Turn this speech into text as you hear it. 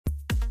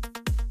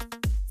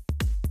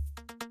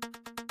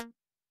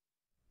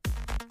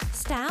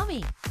Style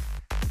Me.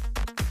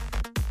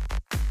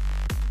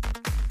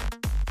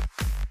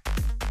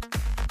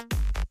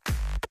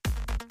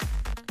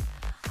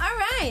 All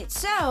right,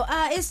 so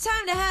it's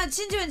time to have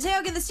Jinju and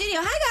Jaehyuk in the studio.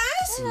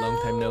 Hi, guys.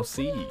 Long time no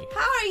see. How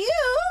are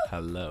you?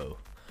 Hello.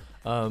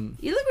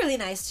 You look really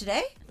nice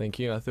today. Thank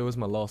you. I thought it was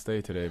my last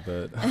day today,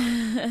 but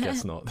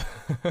guess not.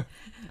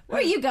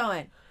 Where are you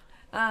going?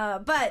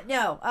 But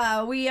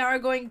no, we are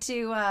going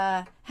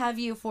to have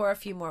you for a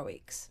few more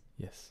weeks.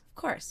 Yes. Of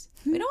course.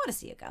 We don't want to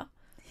see you go.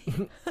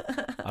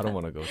 I don't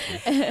want to go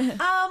too.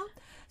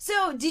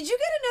 So did you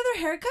get another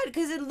haircut?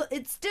 Because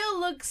it still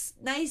looks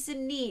nice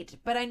and neat,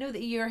 but I know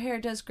that your hair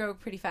does grow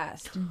pretty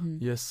fast. Mm-hmm.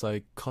 Yes,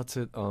 I cut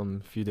it a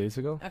few days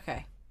ago.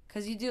 Okay.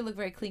 Because you do look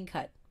very clean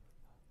cut.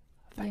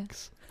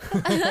 Thanks.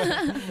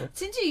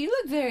 Jinju, you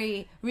look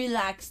very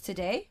relaxed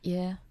today.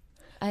 Yeah.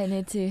 I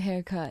need to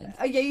haircut.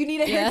 Oh, yeah, you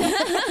need a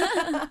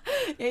haircut.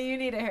 Yeah, you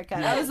need a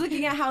haircut. I was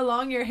looking at how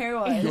long your hair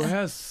was. Your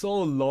hair's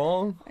so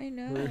long. I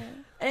know.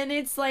 And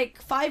it's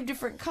like 5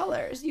 different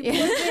colors. You poor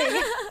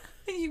thing.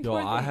 You Yo,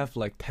 poor I thing. have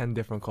like 10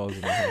 different colors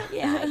in my hair.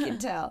 Yeah, I can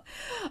tell.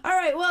 All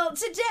right, well,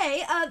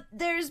 today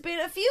there's been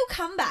a few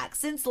comebacks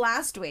since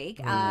last week.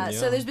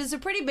 So there's been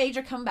some pretty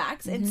major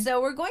comebacks. And so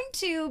we're going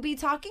to be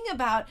talking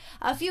about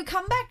a few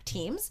comeback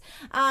teams.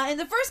 And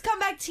the first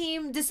comeback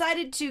team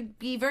decided to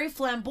be very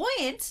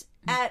flamboyant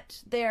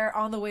at their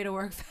on the way to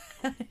work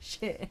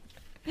fashion.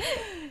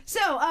 So,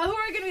 who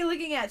are we going to be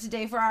looking at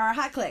today for our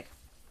hot click?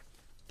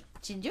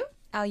 Jinju?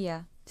 Oh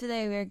yeah.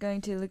 Today we're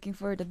going to looking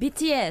for the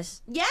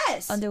BTS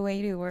Yes. on the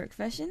way to work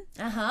fashion.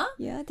 Uh-huh.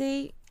 Yeah,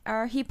 they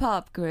are hip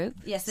hop group.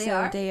 Yes, they so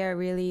are. they are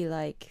really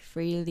like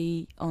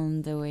freely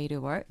on the way to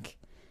work,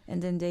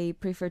 and then they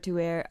prefer to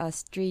wear a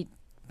street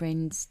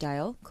brand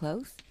style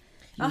clothes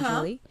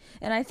usually.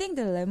 And I think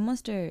the Lemon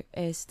Monster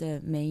is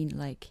the main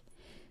like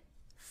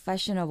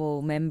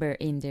fashionable member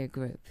in their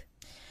group.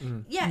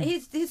 Yeah,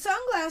 his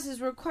sunglasses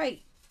were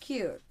quite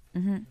cute.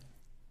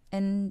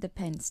 And the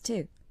pants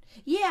too.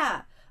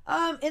 Yeah.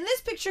 In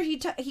this picture, he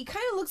kind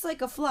of looks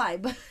like a fly,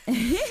 but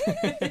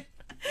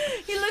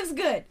he looks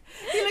good.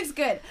 He looks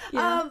good.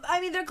 Yeah. I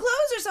mean, their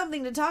clothes are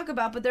something to talk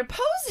about, but their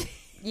pose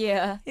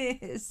Yeah.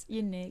 is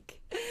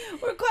Unique.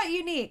 we're quite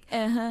unique.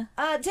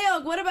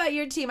 Taeyong, what about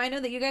your team? I know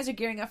that you guys are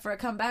gearing up for a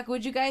comeback.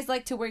 Would you guys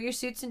like to wear your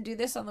suits and do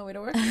this on the way to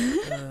work?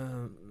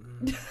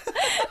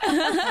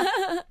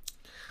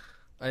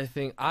 I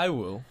think I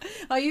will.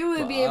 Oh, you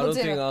would But be I able don't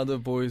to. think other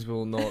boys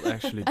will not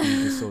actually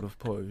do this sort of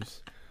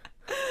pose.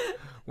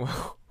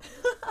 Well,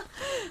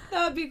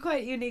 That would be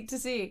quite unique to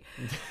see.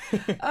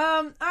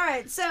 All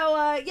right,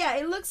 so yeah,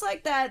 it looks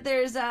like that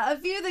there's a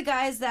few of the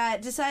guys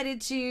that decided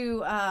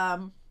to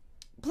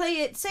play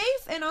it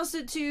safe and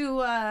also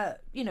to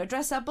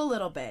dress up a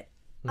little bit.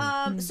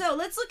 So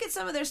let's look at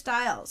some of their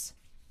styles.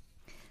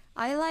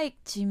 I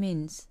like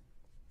Jimin's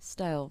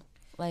style,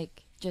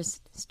 like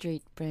just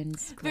street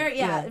brands.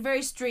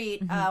 Very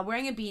street.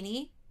 Wearing a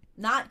beanie,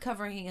 not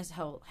covering his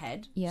whole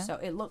head. Yeah. So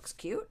it looks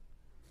cute.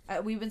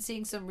 We've been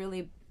seeing some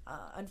really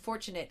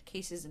unfortunate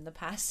cases in the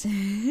past.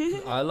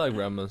 I like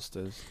Red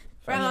Monsters.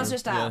 Brown Monster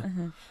style.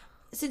 Yeah.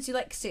 Since you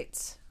like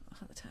suits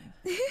all the time,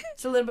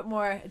 it's a little bit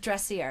more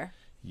dressier.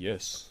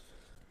 Yes.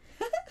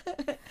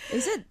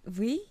 Is it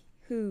we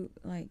who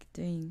like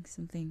doing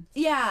something?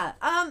 Yeah.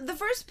 The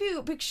first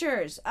few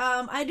pictures.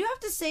 I do have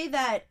to say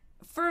that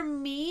for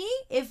me,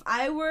 if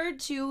I were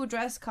to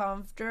dress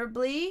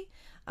comfortably,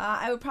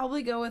 I would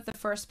probably go with the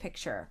first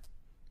picture.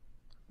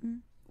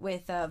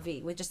 With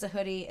V, with just a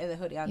hoodie and the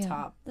hoodie on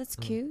top. That's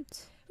cute.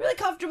 Really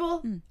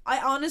comfortable. I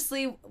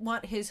honestly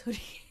want his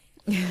hoodie.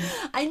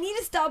 I need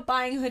to stop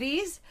buying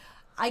hoodies.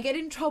 I get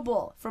in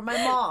trouble from my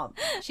mom.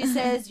 She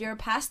says, you're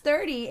past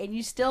 30 and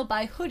you still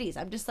buy hoodies.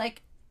 I'm just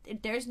like,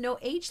 there's no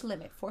age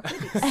limit for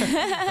hoodies.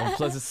 And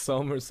plus, it's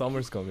summer.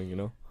 Summer's coming, you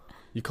know?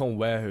 You can't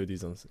wear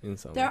hoodies in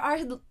summer. There are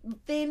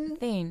thin.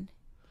 Thin.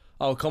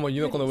 Oh, come on.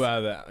 You're not going to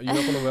wear that. You're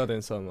not going to wear that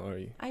in summer, are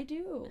you? I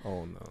do.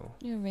 Oh, no.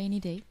 Your rainy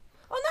day.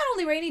 Well, not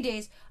only rainy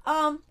days.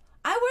 I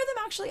wear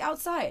them actually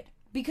outside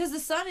because the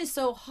sun is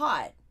so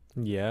hot.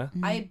 Yeah?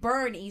 I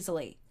burn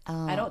easily.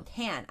 Oh. I don't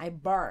tan. I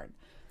burn.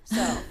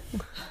 So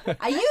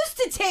I used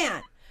to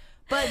tan,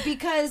 but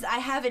because I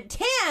haven't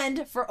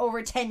tanned for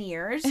over 10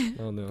 years,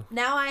 Oh, no.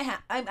 now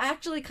I'm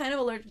actually kind of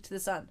allergic to the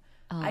sun.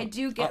 I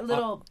do get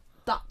little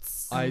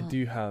dots. I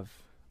do have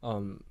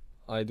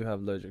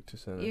allergic to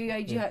sun. You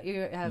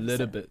have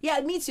Little bit. Yeah,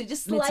 me too.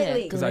 Just Me too.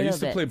 slightly. Because I Little used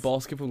to bit. play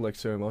basketball like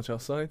so much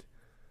outside,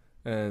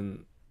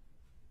 and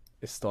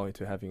it's starting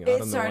to having I It don't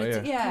know.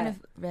 started to, yeah. Kind of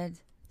red.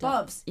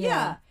 Bumps. Yeah.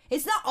 Yeah.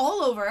 It's not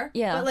all over.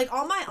 Yeah. But like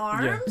on my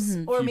arms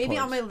or Few maybe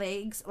on parts. my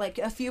legs, like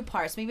a few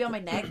parts, maybe on my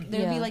neck, there'd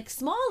be Yeah. like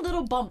small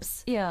little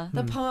bumps. Yeah.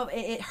 The pump,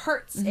 it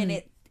hurts and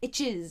it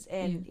itches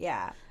and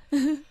yeah.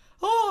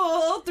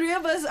 Oh, all three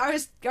of us,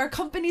 our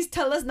companies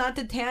tell us not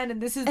to tan,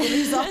 and this is the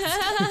result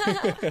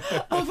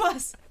of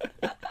us.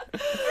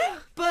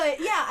 But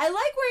yeah, I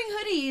like wearing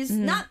hoodies,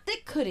 not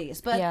thick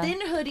hoodies, but Yeah, thin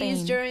hoodies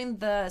thin. during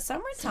the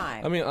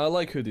summertime. I mean, I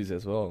like hoodies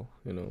as well.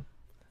 You know,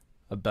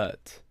 I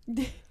bet.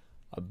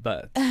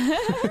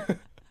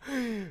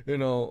 You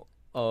know,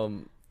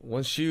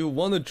 once you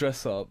want to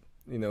dress up,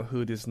 you know,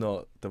 hoodie is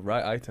not the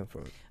right item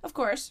for it. Of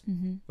course.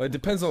 But it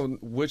depends on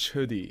which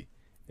hoodie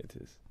it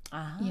is.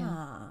 Ah.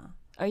 Yeah.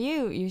 Are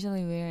you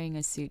usually wearing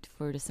a suit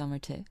for the summer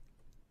too?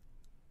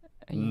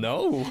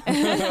 No.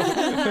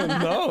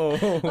 No.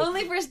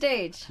 Only for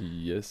stage.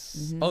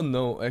 Yes. Oh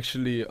no,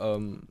 actually,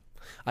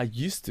 I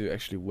used to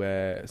actually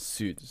wear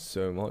suits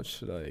so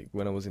much, like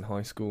when I was in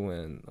high school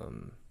and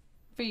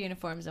For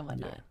uniforms and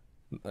whatnot.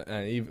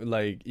 and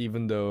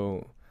even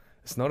though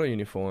it's not a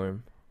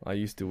uniform, I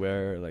used to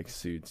wear like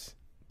suits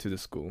to the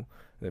school.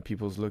 And then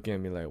people's looking at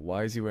me like,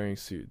 why is he wearing a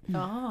suit?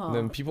 Oh. And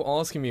then people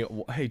asking me,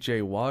 hey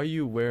Jay, why are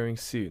you wearing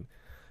suit?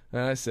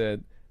 And I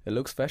said, it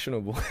looks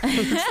fashionable.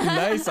 It looks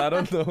nice. I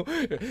don't know.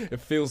 It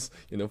feels,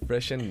 you know,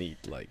 fresh and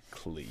neat, like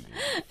clean.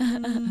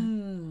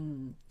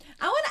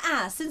 I want to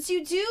ask, since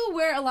you do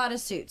wear a lot of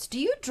suits, do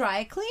you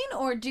dry clean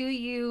or do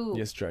you...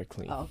 Yes, dry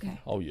clean. Oh, okay.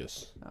 Oh,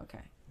 yes.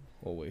 Okay.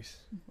 Always.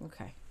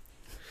 Okay.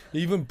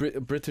 Even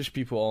British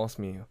people ask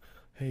me,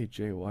 hey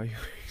Jay, why are you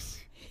wearing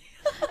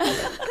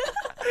suit?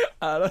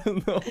 I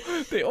don't know.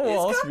 They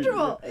all It's ask me.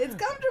 comfortable. It's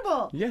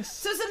comfortable. Yes.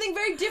 So something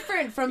very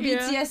different from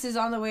BTS's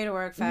On the Way to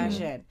Work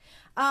fashion.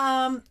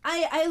 Mm-hmm.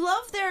 I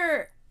love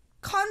their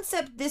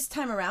concept this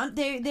time around.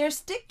 They're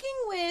sticking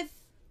with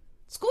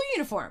school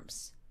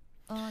uniforms.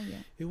 Oh yeah.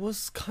 It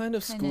was kind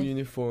of school Kinda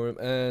uniform,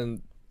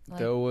 and like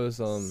there was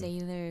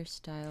sailor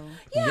style.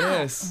 Yeah.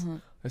 Yes,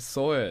 I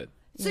saw it.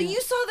 So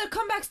you saw the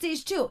comeback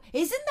stage too.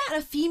 Isn't that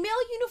a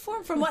female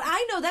uniform? From what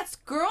I know, that's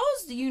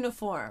girls'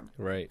 uniform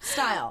Right.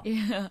 style,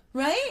 Yeah.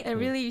 right? And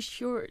really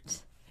short.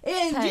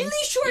 And pants.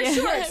 really short Yeah,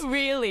 shorts.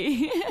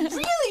 really.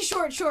 Really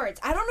short shorts.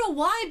 I don't know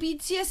why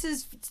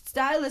BTS's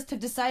stylists have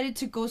decided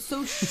to go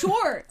so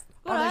short.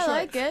 But on their I shorts.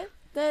 like it.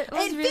 That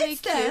was It really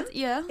fits them. cute.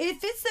 Yeah.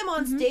 It fits them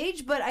on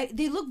stage, but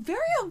they look very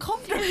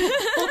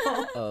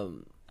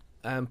uncomfortable.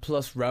 And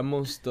plus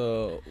Ramos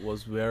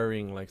was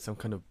wearing like some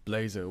kind of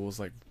blazer. It was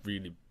like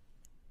really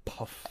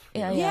puff.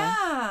 you Yeah, know?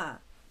 Yeah,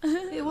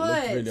 it It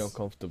looked really was.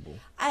 uncomfortable.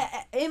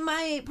 In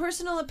my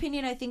personal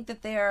opinion, I think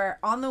that their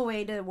On the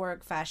Way to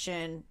Work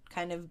fashion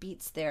kind of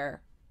beats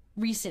their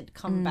recent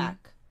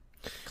comeback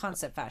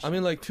concept fashion. I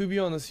mean, like, to be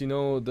honest, you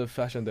know, the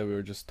fashion that we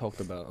were just talked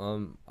about,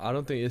 I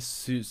don't think it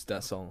suits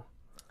that song.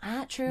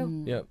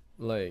 True. Yeah,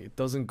 like, it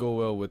doesn't go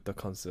well with the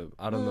concept.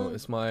 I don't know.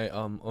 It's my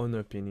own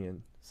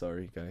opinion.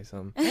 Sorry, guys.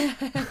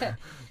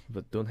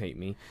 But don't hate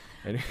me.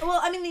 Anyway. Well,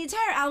 I mean, the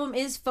entire album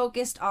is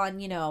focused on,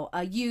 you know,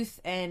 youth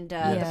and the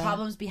Yeah.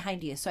 problems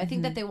behind youth. So I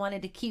think that they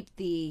wanted to keep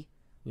the,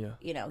 Yeah.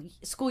 you know,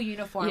 school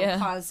uniform Yeah.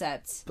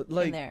 concepts But in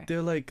like, there.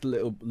 they're like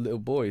little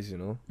boys, you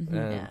know? And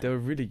Yeah. they're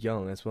really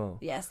young as well.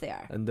 Yes, they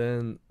are. And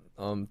then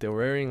they're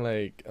wearing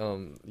like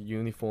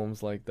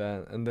uniforms like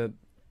that, and that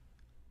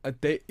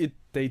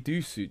they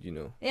do suit, you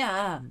know.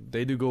 Yeah.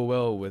 They do go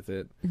well with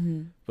it.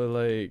 But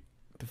like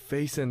the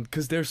face, and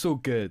because they're so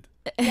good,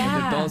 and the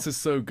Yeah. dance is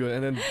so good,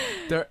 and then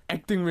they're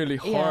acting really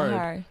Yeah, hard.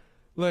 hard.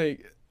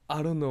 Like,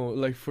 I don't know,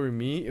 like for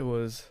me it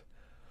was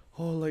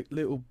like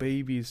little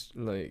babies,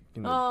 like,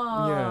 you know.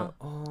 Aw. Yeah.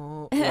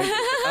 Oh, like,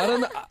 I don't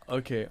know.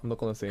 Okay, I'm not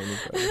gonna say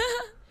anything.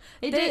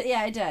 It did.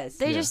 Yeah, it does.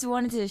 They Yeah. just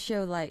wanted to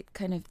show like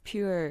kind of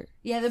pure.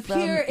 Yeah, the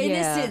From- pure yeah,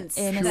 innocence.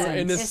 innocence. Pure Sense.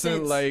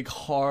 innocent, like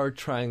hard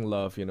trying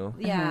love, you know.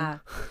 Yeah.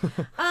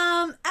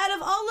 Out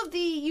of all of the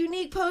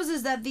unique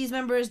poses that these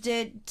members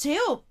did,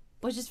 Jaehyuk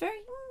was just very.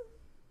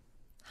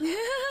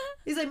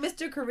 He's like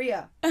Mr.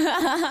 Korea.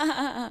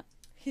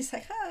 He's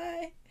like,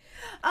 hi.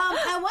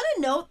 I want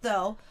to note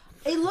though,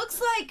 it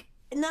looks like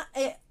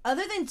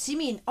other than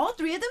Jimin, all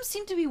three of them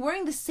seem to be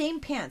wearing the same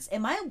pants.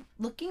 Am I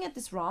looking at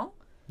this wrong?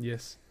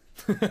 Yes.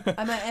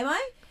 Am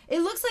I? It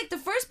looks like the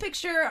first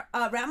picture,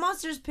 Rat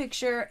Monster's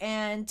picture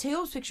and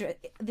Taehyuk's picture,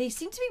 they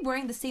seem to be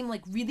wearing the same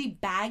like really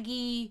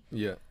baggy,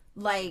 Yeah.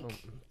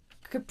 like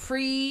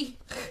capri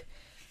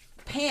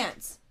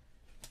pants.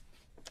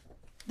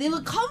 They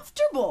look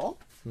comfortable,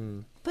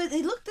 but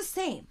they look the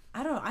same.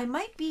 I don't know. I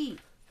might be.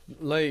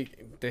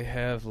 Like they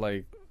have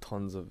like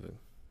tons of it.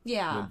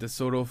 Yeah. This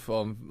sort of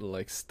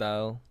like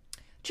style.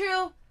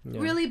 True. Yeah.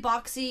 Really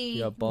boxy.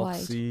 Yeah,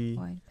 boxy,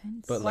 White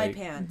pants. but White like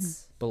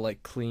pants. but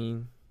like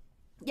clean.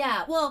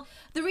 Yeah, well,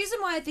 the reason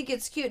why I think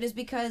it's cute is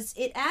because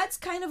it adds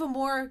kind of a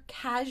more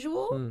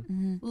casual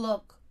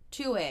look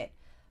to it.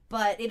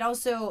 But it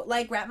also,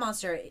 like Rat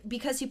Monster,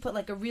 because he put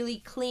like a really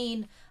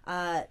clean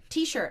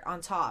t-shirt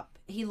on top,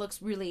 he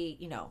looks really,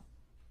 you know,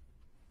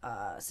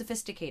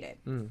 sophisticated.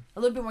 A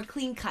little bit more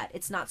clean cut.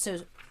 It's not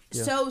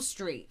so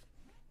street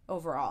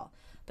overall.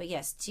 But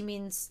yes,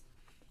 Jimin's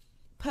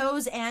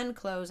pose and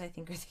clothes, I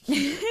think, are the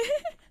cutest.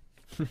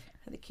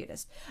 the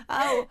cutest.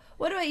 Oh,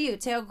 what about you,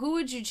 Taehyuk? Who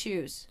would you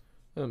choose?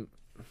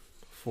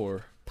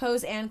 For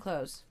Pose and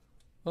clothes.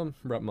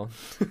 Rapmon.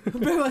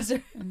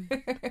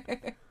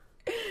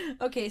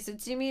 Okay, so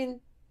Jimin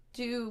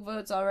 2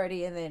 votes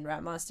already, and then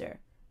Rat Monster.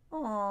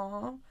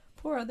 Aww,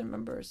 poor other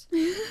members.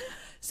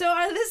 So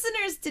our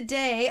listeners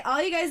today,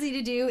 all you guys need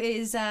to do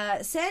is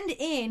send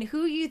in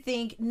who you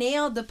think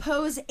nailed the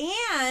pose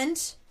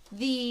and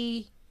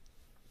the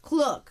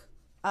look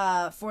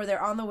for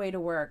their On the Way to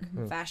Work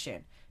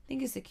fashion. I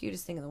think it's the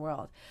cutest thing in the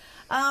world.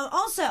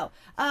 Also,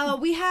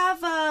 we have,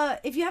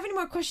 if you have any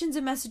more questions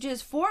and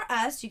messages for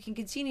us, you can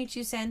continue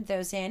to send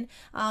those in.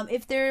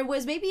 If there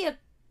was maybe a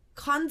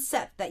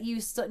concept that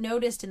you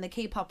noticed in the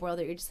K-pop world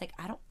that you're just like,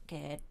 I don't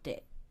get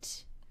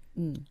it.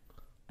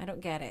 I don't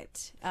get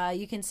it.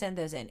 You can send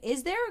those in.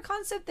 Is there a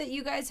concept that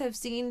you guys have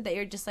seen that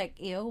you're just like,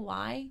 ew,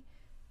 why?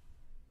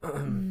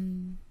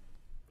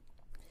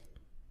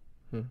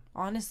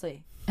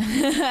 Honestly.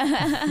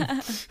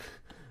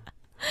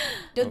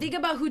 Don't think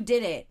about who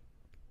did it.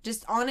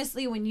 Just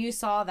honestly, when you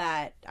saw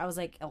that, I was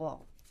like, oh,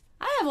 well,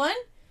 I have one.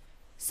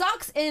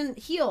 Socks and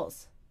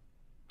heels.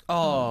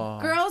 Oh.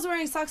 Girls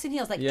wearing socks and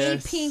heels. Like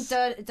Yes. A-Pink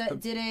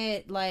did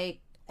it. Like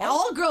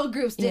all girl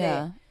groups did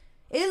it.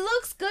 It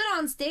looks good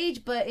on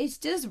stage, but it's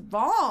just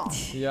wrong.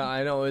 Yeah,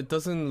 I know. It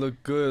doesn't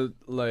look good,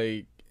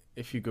 like,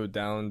 if you go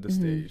down the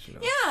stage, you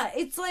know. Yeah,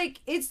 it's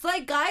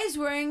like guys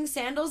wearing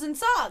sandals and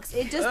socks.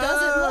 It just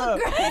doesn't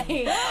look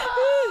great.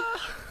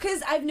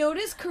 Because I've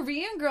noticed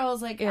Korean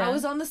girls, like, I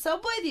was on the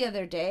subway the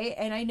other day,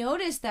 and I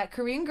noticed that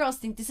Korean girls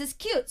think this is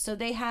cute. So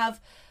they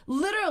have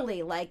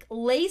literally, like,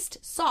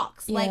 laced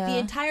socks. Like, the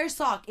entire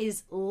sock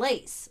is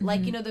lace.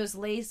 Like, you know, those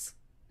lace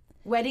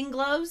wedding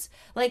gloves?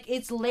 Like,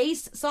 it's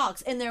lace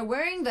socks, and they're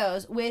wearing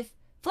those with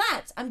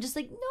flats. I'm just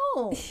like,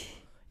 no.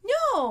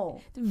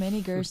 No.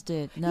 Many girls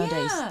did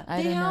nowadays. Yeah,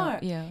 I they don't are. know.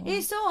 Yeah.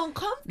 It's so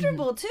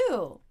uncomfortable,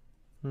 too.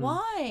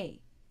 Why?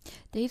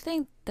 They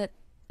think that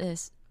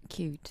is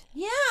cute.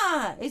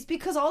 Yeah, it's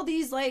because all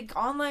these like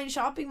online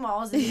shopping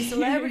malls and these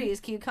celebrities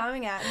keep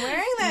coming out and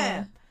wearing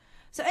them.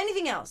 So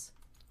anything else?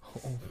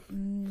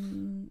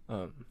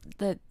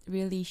 The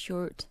really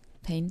short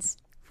pants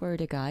for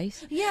the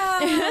guys.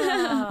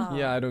 Yeah.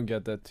 Yeah, I don't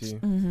get that too.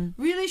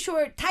 Really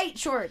short, tight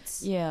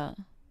shorts. Yeah.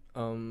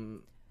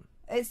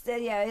 It's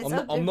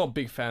I'm not a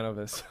big fan of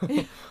it. So.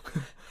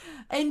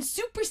 And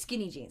super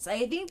skinny jeans.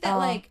 I think that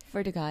like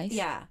for the guys.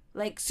 Yeah,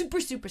 like super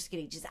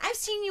skinny jeans. I've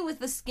seen you with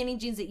the skinny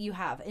jeans that you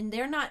have, and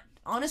they're not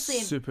honestly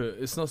super.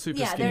 It's not super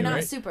yeah, skinny, they're not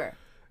right? super.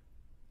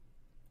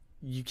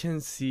 You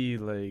can see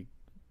like.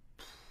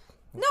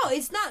 No,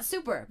 it's not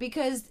super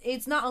because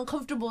it's not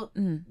uncomfortable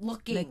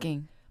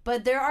looking.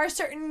 But there are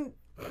certain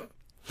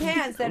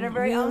pants that are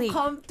very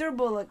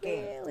uncomfortable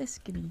looking. Really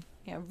skinny.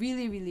 Yeah,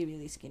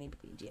 really skinny.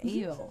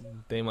 Ew.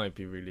 They might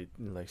be really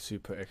like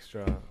super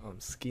extra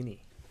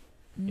skinny.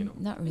 You know.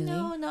 Not really.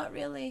 No, not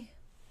really.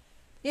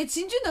 Yeah,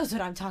 Jinju knows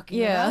what I'm talking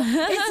Yeah.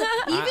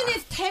 about. Even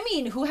if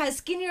Taemin, who has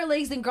skinnier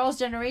legs than Girls'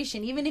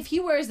 Generation, even if he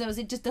wears those,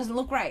 it just doesn't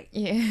look right.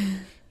 Yeah.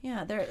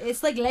 Yeah,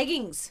 it's like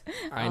leggings.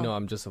 I know.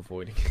 I'm just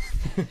avoiding.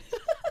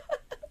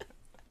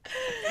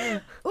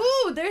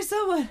 Ooh, there's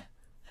someone.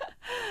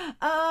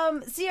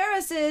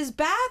 Sierra says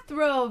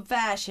bathrobe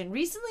fashion.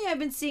 Recently, I've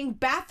been seeing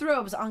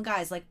bathrobes on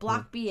guys like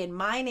Block B and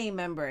My Name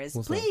members.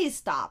 Please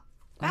stop.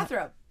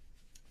 Bathrobe.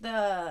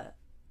 The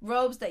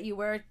robes that you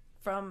wear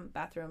from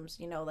bathrooms,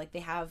 you know, like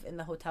they have in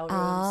the hotel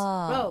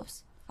rooms.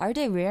 Robes. Are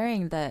they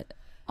wearing that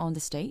on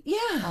the stage?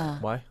 Yeah.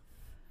 Why?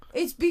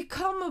 It's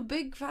become a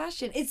big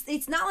fashion.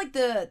 It's not like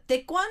the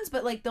thick ones,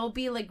 but like they'll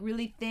be like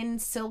really thin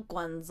silk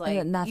ones.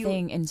 Like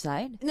nothing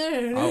inside? No.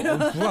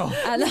 Well,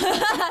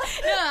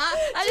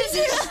 I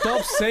just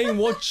stop saying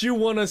what you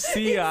want to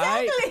see,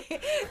 Exactly.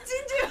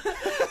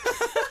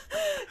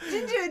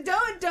 Jinju,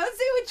 don't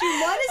say what you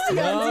want to see.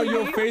 Now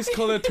your face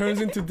color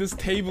turns into this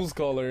table's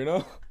color, you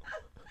know?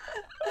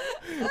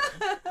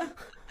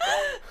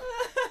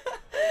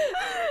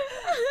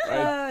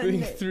 I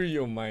think through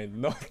your mind,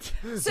 not.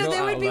 So not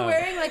they would out be loud.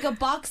 wearing like a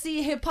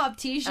boxy hip hop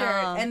T-shirt,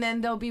 and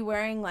then they'll be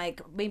wearing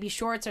like maybe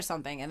shorts or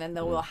something, and then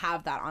they will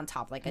have that on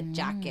top, like a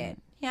jacket.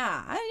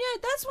 Yeah,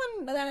 that's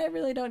one that I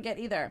really don't get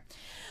either.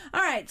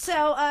 All right,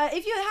 so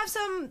if you have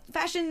some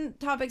fashion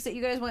topics that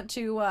you guys want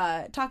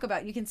to talk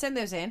about, you can send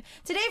those in.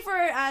 Today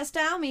for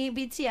Style Me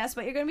BTS,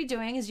 what you're going to be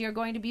doing is you're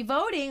going to be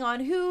voting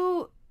on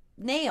who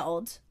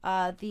nailed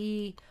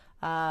the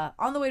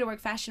On the Way to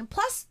Work fashion,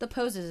 plus the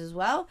poses as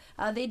well.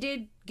 They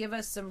did give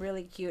us some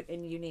really cute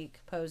and unique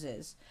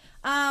poses.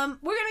 We're going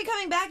to be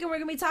coming back and we're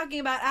going to be talking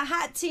about a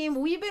hot team.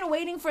 We've been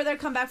waiting for their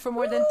comeback for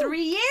more than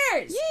 3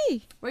 years.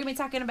 Yay. We're going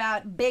to be talking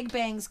about Big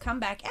Bang's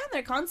comeback and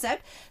their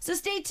concept. So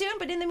stay tuned.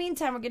 But in the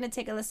meantime, we're going to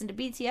take a listen to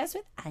BTS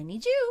with I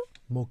Need You.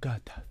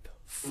 Mogata.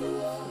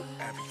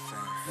 everything.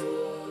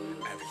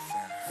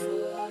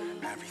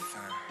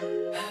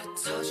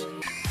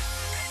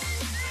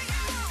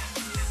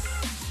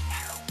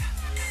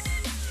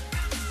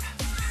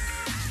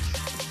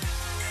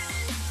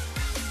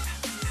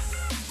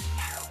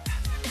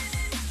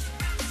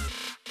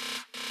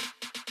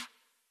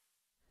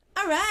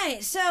 All right,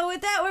 so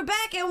with that, we're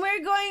back, and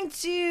we're going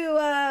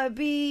to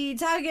be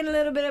talking a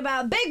little bit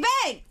about Big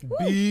Bang.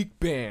 Big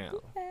Bang.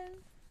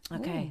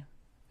 Okay.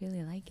 Ooh,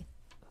 really like it.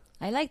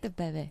 I like the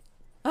baby.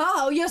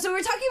 Oh, yeah, so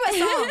we're talking about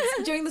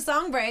songs during the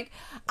song break.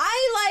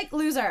 I like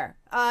Loser.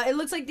 It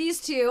looks like these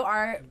two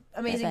are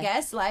amazing Bebe.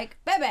 guests, like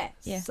Bebe.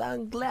 Yeah.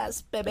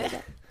 Sunglass, baby.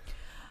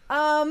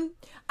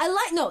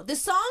 The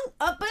song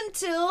up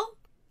until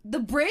the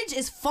bridge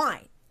is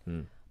fine.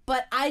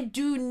 But I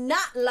do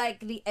not like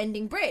the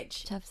ending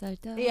bridge.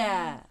 찹쌀떡.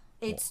 Yeah.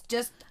 It's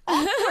just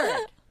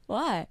awkward.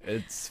 Why?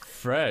 It's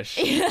fresh.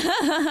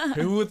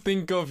 Who would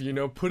think of,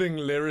 putting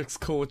lyrics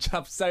called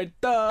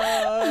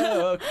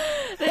찹쌀떡?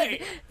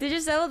 Hey! Did you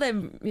saw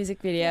the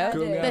music video?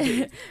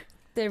 Yeah,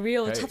 The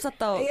real Hey.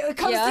 찹쌀떡. It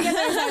comes together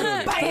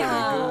as like,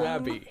 bam!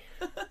 Abby.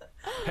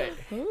 Hey.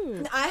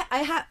 I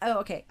have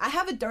I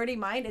have a dirty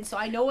mind, and so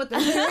I know what the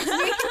lyrics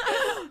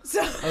mean.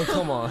 So Oh,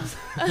 come on.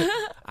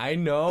 I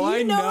know.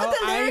 You know what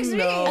the lyrics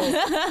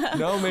mean.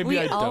 No, maybe We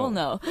I don't. all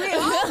know. we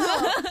all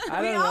know. I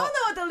We don't all know.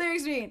 know what the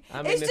lyrics mean.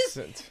 I'm It's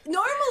innocent. just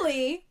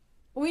normally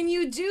when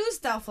you do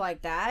stuff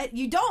like that,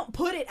 you don't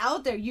put it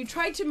out there. You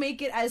try to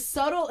make it as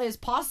subtle as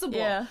possible.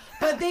 Yeah.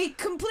 But they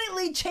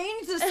completely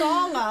changed the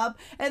song up,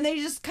 and they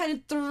just kind of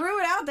threw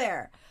it out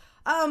there.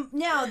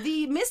 Now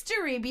the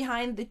mystery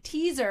behind the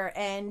teaser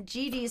and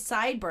GD's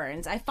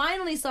sideburns, I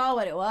finally saw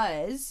what it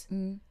was.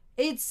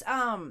 It's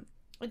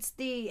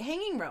the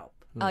hanging rope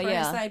Oh, for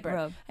yeah, his sideburn.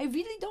 rope. I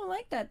really don't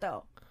like that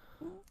though.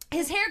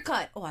 His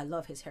haircut. Oh, I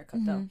love his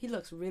haircut though. He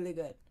looks really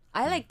good.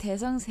 I like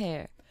Taesung's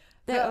hair.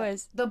 That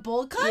was the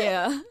bowl cut.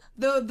 yeah.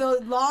 The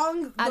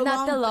long. The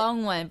Not the long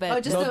long one, but Oh,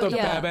 just Not the- the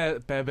yeah.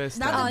 bebe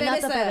style. Not the not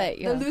bebe the style.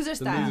 bebe, yeah. The loser The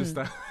style. loser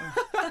style.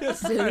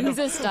 the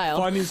loser style.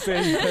 Funny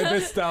saying bebe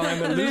style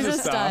and the loser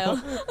style.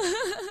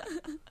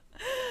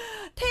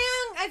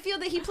 Taeyang, I feel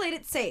that he played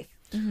it safe,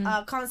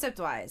 concept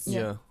wise.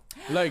 Yeah.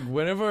 Like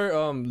whenever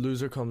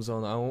loser comes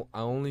on,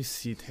 I only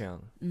see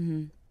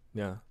Taeyang.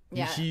 Yeah.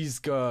 Yeah. He's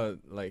got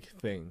like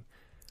thing.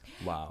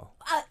 Wow.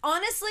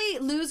 Honestly,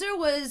 loser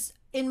was,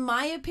 in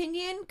my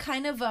opinion,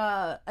 kind of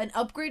an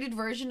upgraded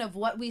version of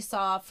what we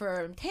saw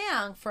from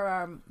Taeyang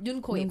from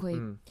Nunkoi.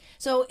 Nunkoi.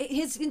 So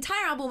his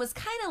entire album was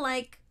kind of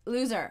like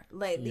Loser,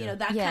 like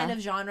that Yeah. kind of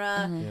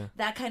genre, Yeah.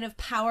 that kind of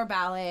power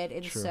ballad,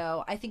 and True.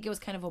 so I think it was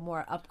kind of a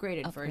more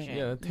upgraded version.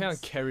 Yeah,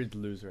 Taeyang carried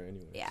loser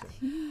anyway. Yeah.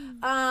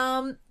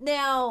 so.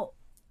 Now,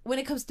 when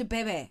it comes to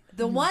Bebe,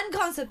 the one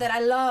concept that I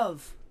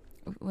love,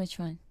 Which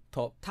one?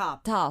 Top.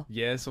 Top.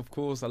 Yes, of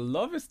course. I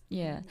love it.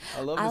 Yeah.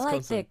 I love I this like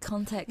concept. the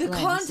contact the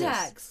lenses.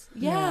 contacts.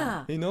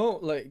 Yeah.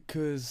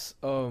 Cause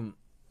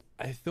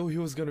I thought he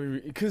was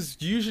gonna cause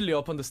usually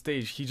up on the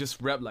stage he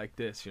just rap like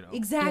this,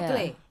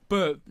 Exactly. Yeah.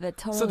 But The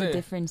totally suddenly,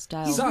 different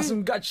style.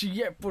 사슴같이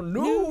예쁜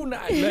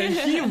누나. Like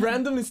he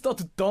randomly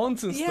started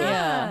dancing stuff.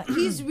 Yeah.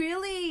 He's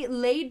really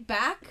laid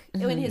back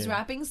in his Yeah.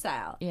 rapping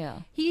style. Yeah.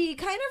 He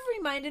kind of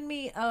reminded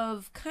me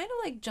of kind of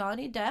like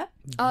Johnny Depp.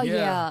 Oh Yeah.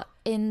 yeah.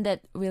 In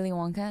that Willy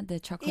Wonka, the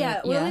chocolate.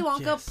 Yeah, Willy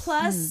Wonka Yes.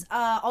 plus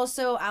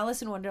also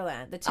Alice in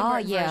Wonderland, the Tim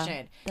Burton yeah.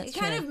 version. That's It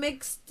kind true. of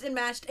mixed and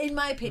matched, in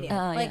my opinion.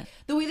 Yeah.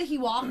 The way that he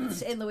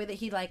walked and the way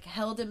that he like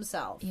held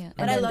himself. Yeah.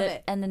 But I then love the,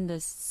 it. And then the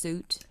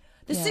suit.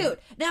 The Yeah. suit.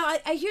 Now,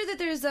 I hear that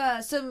there's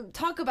some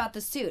talk about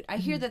the suit. I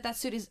hear that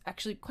suit is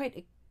actually quite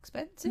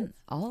expensive.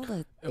 All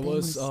the It things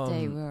was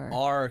they were.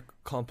 our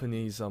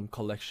company's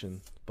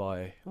collection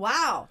by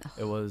Wow.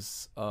 it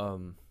was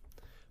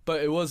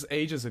but it was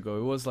ages ago.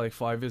 It was like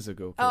 5 years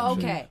ago. Oh,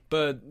 collection. okay.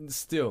 But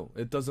still,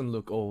 it doesn't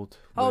look old.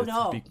 Oh, with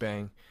no. Big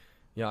Bang.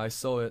 Yeah, I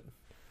saw it.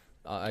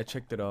 I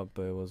checked it up,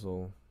 but it was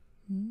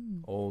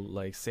all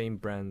like same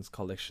brand's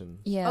collection.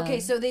 Yeah. Okay,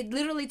 so they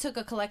literally took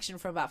a collection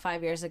from about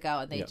 5 years ago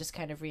and they Yeah. just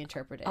kind of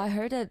reinterpreted it. I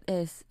heard it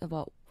is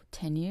about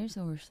 10 years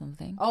or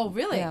something. Oh,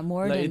 really? Yeah,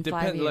 more Like than it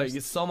 5 depends. years.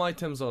 Like some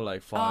items are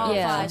like 5. Oh,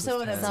 Yeah. five.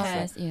 Some of them Some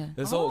 10. is 10. Yeah.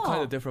 It's all kind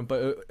Oh. of different,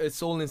 but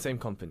it's all in same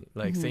company,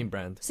 like same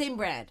brand. Same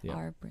brand. Yeah.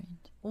 Our brand.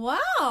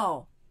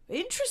 Wow.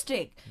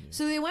 Interesting.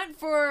 So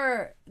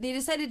they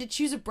decided to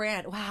choose a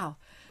brand. Wow.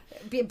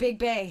 Be a Big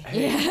Bay.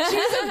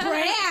 Choose a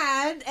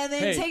brand and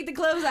then Hey. take the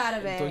clothes out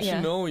of it. Don't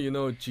Yeah. you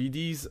know,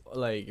 GD's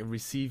like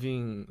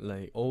receiving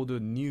like all the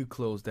new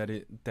clothes that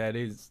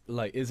is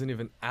like isn't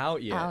even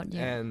out yet, Out,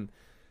 yeah. and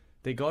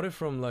they got it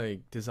from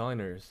like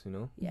designers,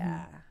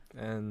 Yeah.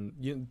 and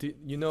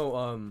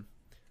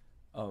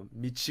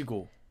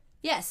Michigo,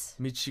 Yes.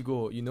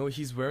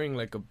 he's wearing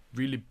like a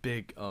really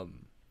big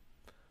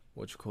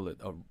what you call it,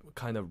 a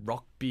kind of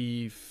rock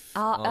beef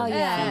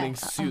yeah. feeling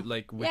suit,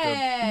 like with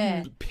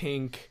Yeah. a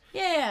pink.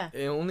 Yeah.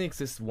 It only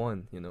exists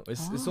one,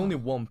 it's only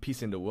one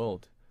piece in the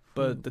world,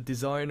 but the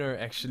designer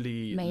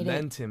actually Made it.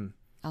 lent him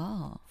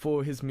Oh.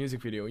 for his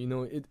music video.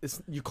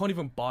 It's you can't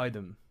even buy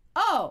them.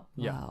 Oh.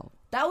 Yeah. Wow.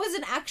 That was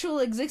an actual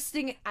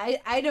existing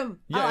item.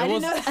 Yeah, I it didn't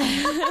was- know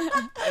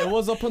that. It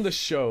was up on the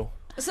show.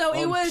 So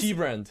it on was T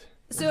brand.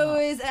 so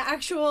it was an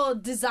actual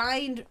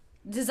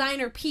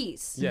designer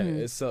piece. Yeah,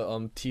 it's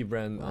a T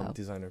brand Wow.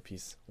 designer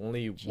piece.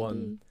 Only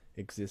one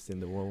exists in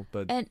the world,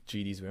 but And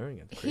GD's wearing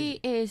it. He Crazy.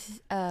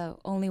 is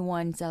only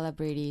one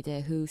celebrity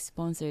who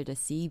sponsored the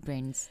C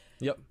brands.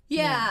 Yep.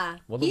 Yeah.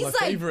 One of He's my like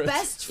favorites.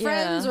 best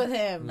friends Yeah. with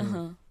him.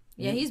 Uh-huh.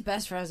 Yeah, he's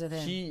best friends with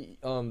him. He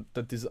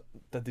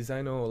the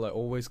designer like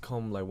always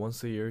come like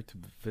once a year to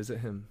visit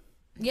him.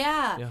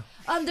 Yeah. Yeah.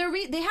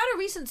 They had a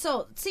recent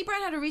C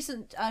Brand had a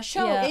recent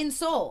show Yeah. in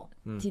Seoul.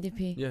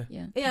 TDP. Yeah.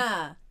 Yeah.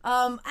 Yeah.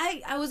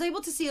 I was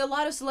able to see a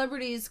lot of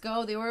celebrities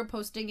go. They were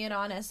posting it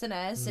on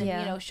SNS and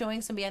Yeah.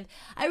 showing some band.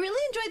 I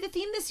really enjoyed the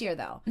theme this year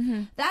though.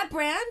 That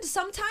brand,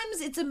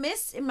 sometimes it's a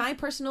miss in my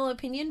personal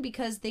opinion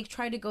because they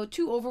try to go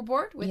too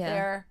overboard with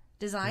Yeah.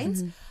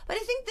 designs. But I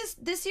think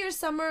this year's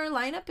summer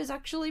lineup is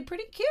actually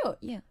pretty cute.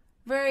 Yeah.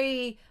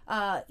 Very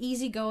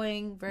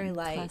easygoing, very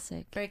light,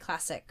 classic. very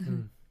classic.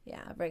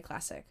 Yeah, very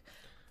classic.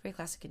 Very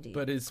classic indeed.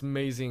 But it's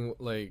amazing,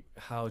 like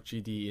how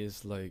GD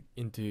is like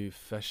into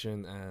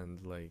fashion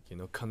and like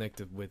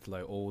connected with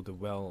like all the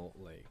well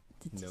like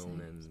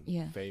known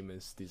and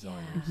famous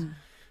designers.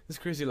 It's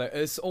crazy. Like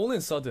it's all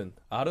in sudden.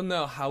 I don't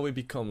know how it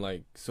become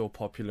like so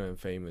popular and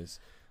famous.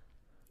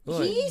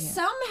 Like, he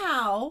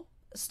somehow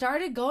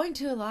started going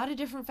to a lot of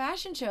different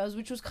fashion shows,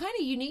 which was kind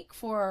of unique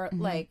for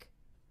like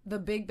the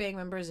Big Bang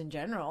members in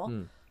general.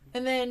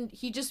 And then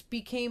he just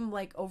became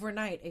like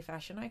overnight a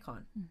fashion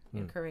icon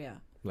in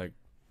Korea. Like,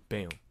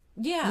 bam.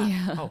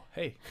 Yeah. Oh,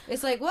 hey.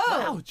 It's like, whoa.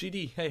 Wow,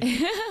 GD. Hey.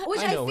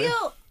 Which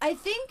I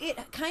think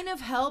it kind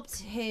of helped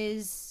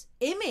his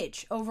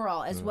image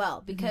overall as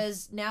well,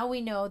 because now we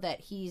know that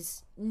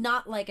he's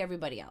not like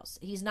everybody else.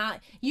 He's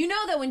not,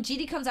 that when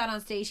GD comes out on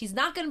stage, he's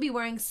not going to be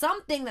wearing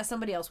something that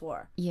somebody else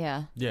wore.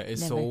 Yeah. Yeah,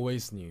 it's Never.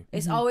 always new.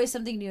 It's always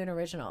something new and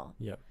original.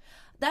 Yeah.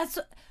 That's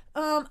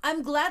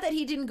I'm glad that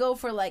he didn't go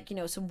for like,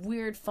 some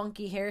weird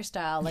funky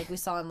hairstyle like we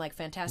saw in like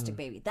Fantastic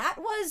Baby. That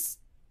was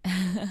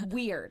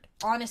weird,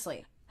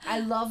 honestly.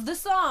 I love the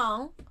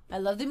song. I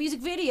love the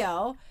music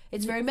video.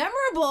 It's very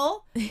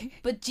memorable.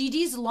 But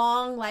GD's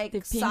long like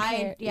The pink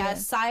side hair,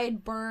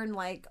 sideburn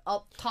like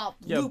up top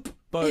loop.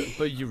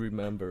 But you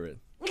remember it.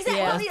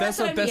 Exactly. Yeah. That's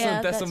what I mean.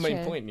 That's the that's main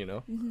true. point,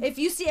 If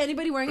you see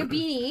anybody wearing a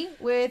beanie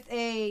with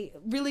a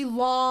really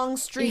long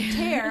streaked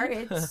hair,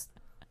 it's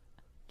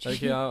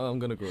Okay, I'm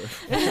gonna grow.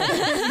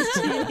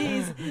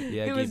 GD's.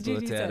 Yeah, It was keep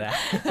GD's looking at hair.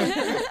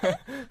 that.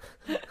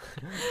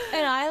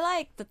 And I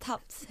like the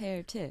top's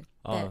hair too.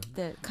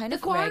 The kind The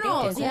of ragged,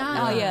 cornrows, is it?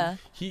 yeah. Oh yeah.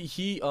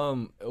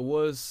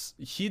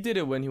 He did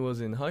it when he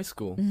was in high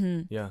school.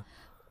 Yeah.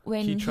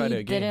 When He he, tried it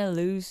again. didn't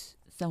lose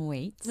some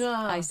weight,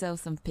 Yeah. I saw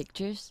some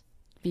pictures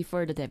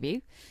before the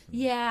debut.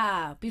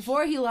 Yeah,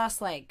 before he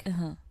lost like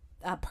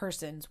a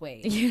person's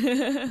weight. He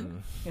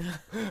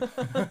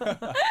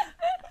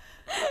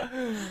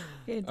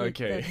did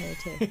Okay. that hair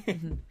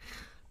too.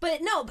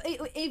 But no,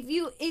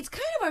 it's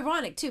kind of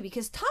ironic too,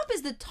 because Top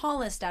is the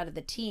tallest out of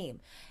the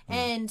team,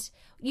 and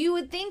you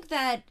would think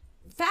that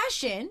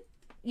fashion,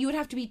 you would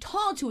have to be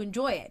tall to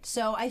enjoy it.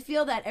 So I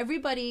feel that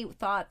everybody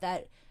thought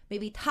that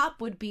maybe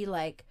Top would be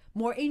like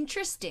more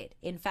interested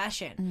in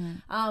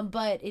fashion,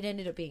 but it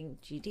ended up being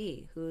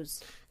GD,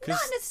 who's not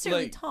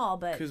necessarily tall,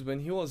 but because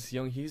when he was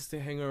young, he used to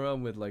hang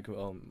around with like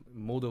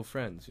model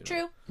friends.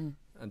 true.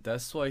 And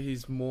that's why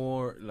he's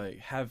more like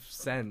have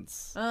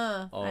sense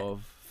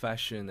of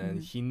fashion,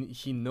 and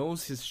he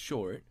knows his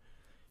short.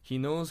 He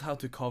knows how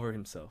to cover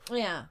himself.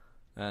 Yeah.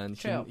 And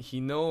True.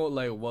 he know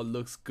like what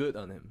looks good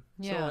on him.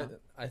 Yeah. So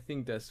I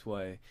think that's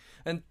why.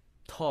 And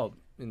Top,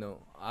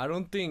 I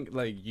don't think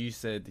like you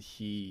said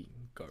he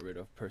got rid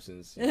of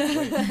persons.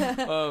 Weight.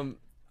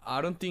 I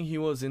don't think he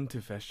was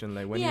into fashion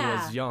like when he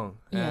was young.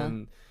 Yeah.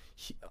 And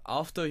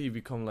after he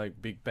become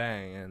like Big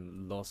Bang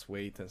and lost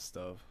weight and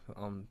stuff,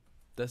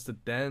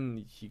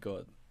 then he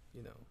got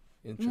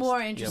interested. More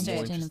Yeah, interested.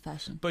 more In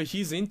fashion. But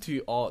he's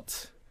into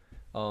art,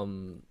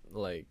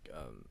 what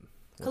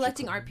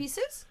Collecting you call art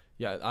pieces?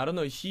 Yeah, I don't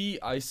know.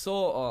 I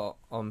saw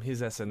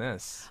his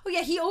SNS. Oh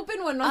yeah, he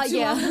opened one not too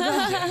long ago.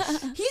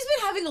 Yes. He's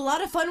been having a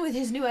lot of fun with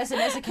his new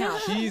SNS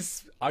account.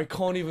 I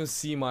can't even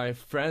see my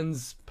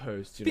friends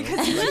post,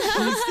 because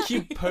he's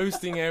keep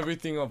posting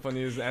everything up on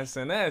his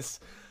SNS.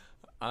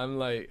 I'm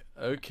like,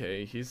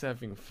 okay, he's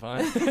having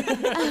fun.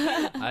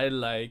 I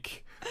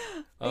like.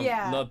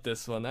 Not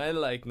this one. I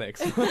like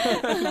next one.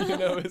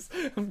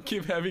 I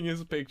keep having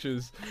his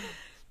pictures.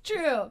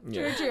 True.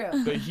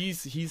 But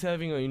he's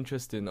having an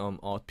interest in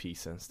art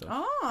piece and stuff.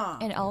 Oh.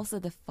 And also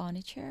the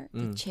furniture,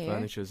 the chair.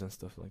 Furnitures and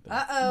stuff like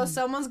that. Uh-oh,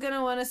 someone's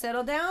gonna want to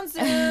settle down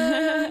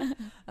soon.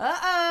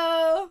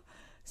 Uh-oh.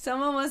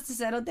 Someone wants to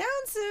settle down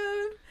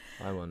soon.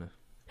 I wanna.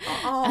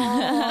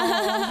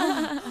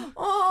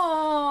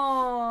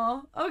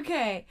 Oh.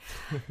 Okay.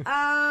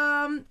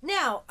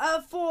 Now,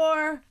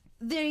 for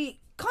the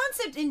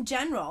concept in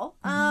general,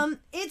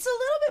 it's a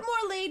little bit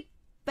more laid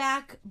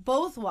back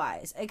both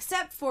wise,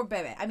 except for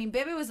Bebe. I mean,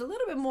 Bebe was a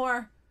little bit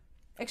more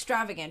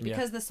extravagant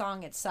because of the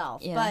song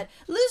itself. Yeah. But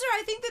Loser,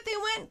 I think that they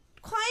went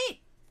quite,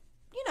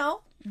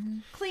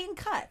 clean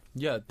cut.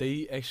 Yeah,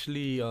 they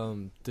actually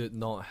did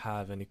not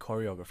have any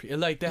choreography.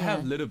 Like they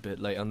have a little bit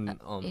like on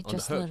the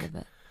just a hook, little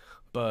bit.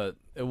 but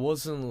it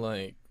wasn't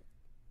like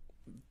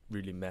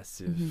really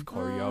massive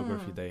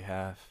choreography they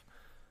have.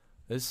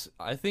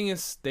 I think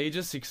they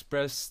just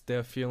express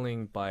their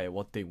feeling by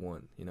what they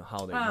want,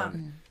 how they want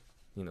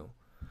it,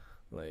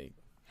 like.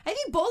 I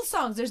think both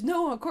songs, there's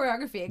no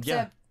choreography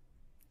except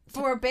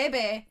for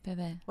Bebe.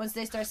 Bebe. Once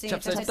they start singing,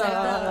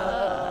 찹쌀떡.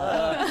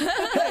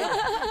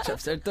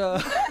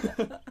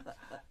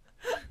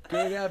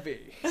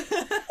 choreography.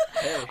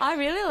 Hey. I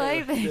really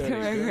like the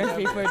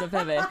choreography for the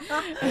Bebe.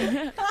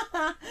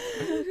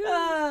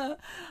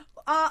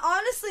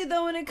 Honestly,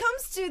 though, when it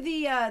comes to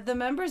the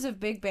members of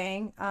Big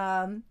Bang,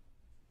 and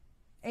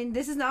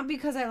this is not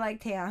because I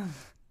like Taeyang,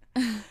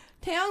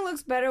 Taeyong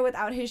looks better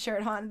without his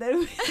shirt on than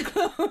with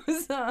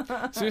clothes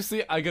on.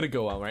 Seriously, I gotta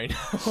go out right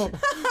now.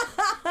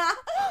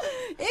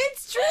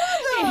 It's true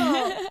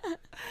though.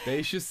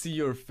 They should see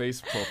your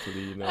face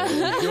properly, you know.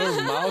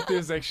 Your mouth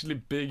is actually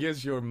big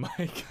as your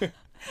mic.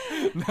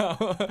 No.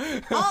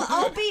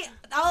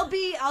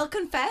 I'll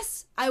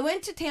confess. I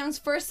went to Taeyong's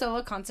first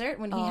solo concert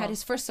when he had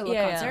his first solo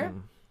concert.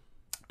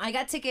 I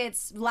got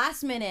tickets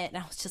last minute,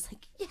 and I was just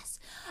like, yes.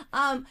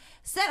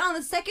 Sat on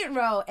the second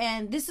row,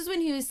 and this is when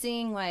he was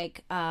singing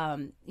like,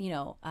 Sinner,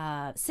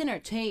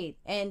 Jade,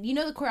 and you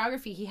know the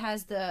choreography. He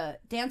has the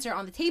dancer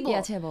on the table,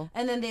 table,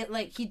 and then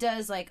he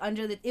does like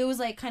under the. It was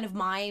like kind of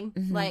mime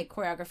like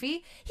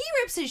choreography. He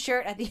rips his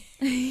shirt at the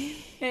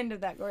end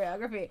of that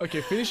choreography.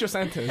 Okay, finish your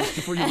sentence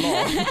before you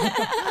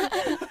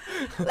laugh.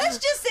 Let's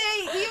just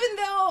say, even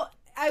though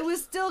I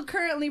was still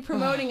currently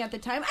promoting at the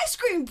time, I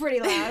screamed pretty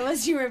loud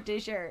once he ripped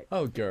his shirt.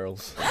 Oh,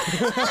 girls.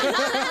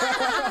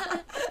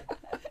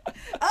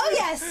 Oh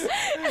yes.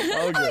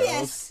 Oh, girls. Oh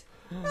yes.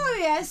 Oh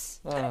yes.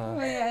 Oh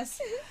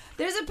yes.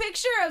 There's a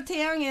picture of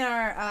Taeyong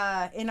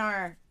in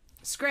our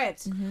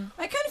script.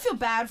 I kind of feel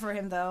bad for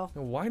him though.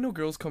 Why no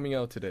girls coming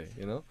out today?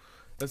 You know,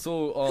 that's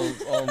all.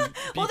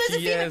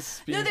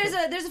 BTS. Well,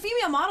 there's a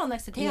female model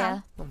next to Taeyong. Yeah.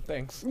 Oh,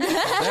 thanks.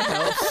 That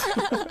helps.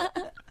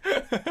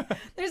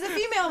 There's a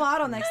female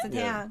model next to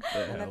Yeah, Taeyong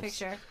that in the helps.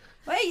 picture.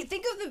 Wait,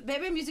 think of the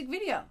Bebe music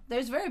video.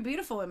 There's very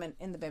beautiful women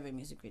in the Bebe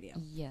music video.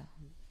 Yeah.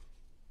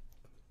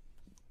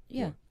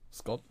 Yeah.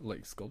 Sculpt. No.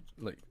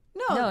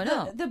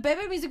 The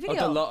Bebe music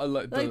video.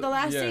 The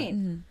last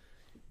scene.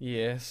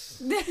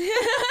 Yes.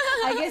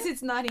 I guess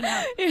it's not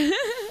enough.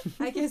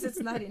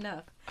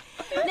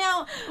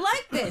 Now,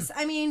 like this,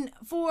 I mean,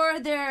 for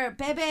their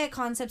Bebe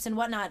concepts and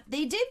whatnot,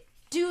 they did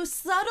do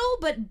subtle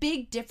but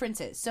big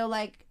differences. So,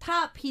 like,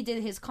 Top, he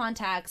did his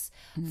contacts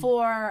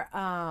for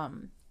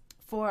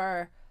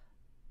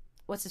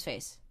what's his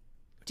face?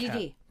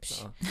 GD.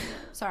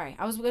 Sorry,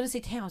 I was going to say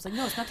Taeyong. I was like,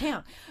 no, it's not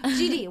Taeyong.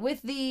 GD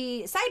with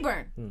the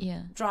sideburn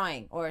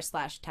drawing or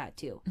 /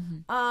 tattoo.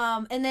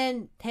 And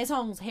then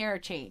Taesong's hair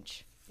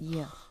change.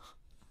 Yeah.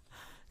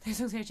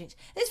 Taesong's hair change.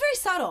 It's very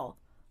subtle,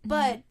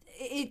 but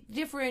it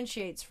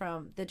differentiates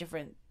from the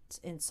difference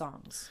in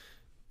songs.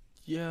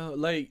 Yeah,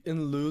 like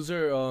in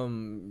Loser,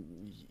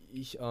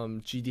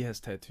 GD has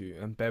tattoo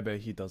and Bebe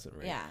he doesn't,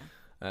 right? Yeah.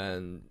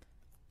 And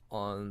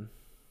on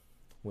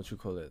what you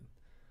call it,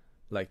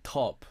 like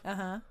Top,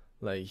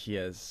 like he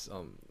has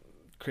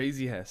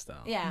crazy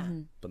hairstyle. Yeah.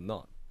 But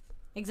not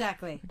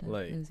Exactly.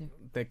 like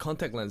the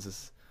contact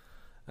lenses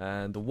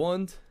and the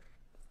wand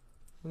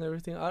and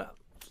everything. I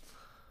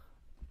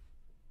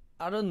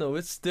don't know.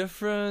 It's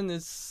different.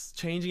 It's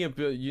changing a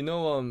bit. You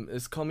know,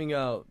 it's coming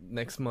out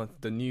next month.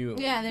 The new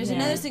There's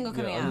another single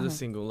coming out. Another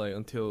single, like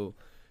until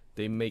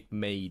they make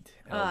Made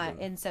album.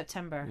 In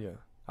September. Yeah,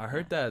 I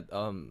heard that.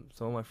 Some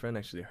of my friends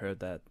actually heard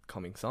that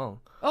coming song.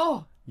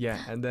 Oh.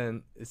 Yeah, and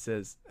then it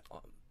says,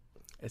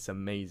 it's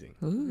amazing.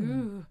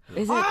 Ooh.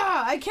 Is it?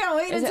 I can't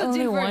wait Is it until only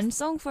June 1st. one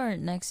song for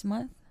next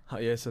month?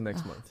 Yeah, so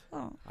next month.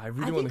 Oh. I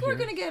really I want think to we're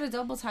hear. gonna get a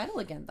double title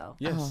again, though.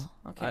 Yes. Oh.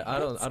 Okay. I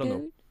don't know. I don't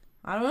know.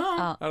 I don't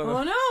know. I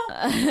don't know.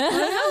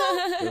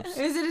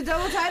 Is it a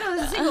double title?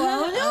 Is it a single? I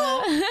don't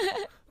know.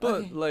 But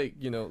Okay. like,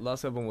 you know,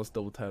 last album was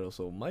double title,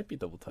 so it might be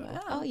double title.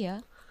 Wow. Oh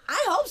yeah.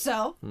 I hope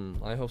so.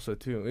 I hope so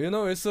too. You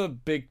know, it's a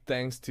big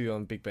thanks to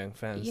Big Bang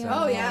fans. Yeah. and,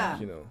 Oh, yeah.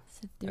 You know,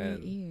 So 3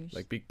 and years.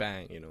 like Big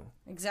Bang, you know.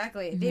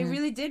 Exactly. They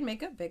really did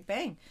make a big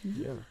bang.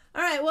 Yeah.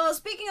 All right. Well,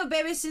 speaking of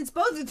Bebe, since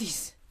both of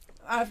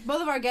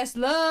our guests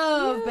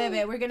love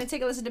Bebe, we're gonna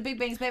take a listen to Big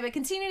Bang's Bebe.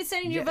 Continue to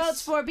send in your Yes.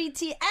 votes for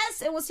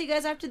BTS, and we'll see you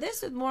guys after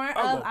this with more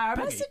of our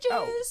messages.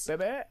 Oh,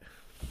 baby.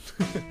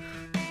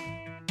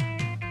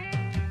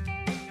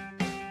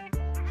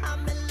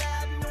 I'm in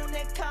love,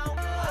 눈에 count.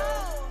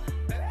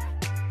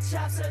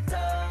 잡스도.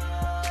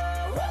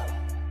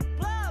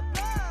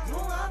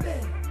 궁합해.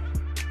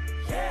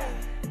 Yeah.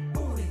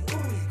 우리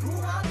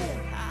궁합해.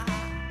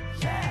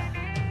 Yeah.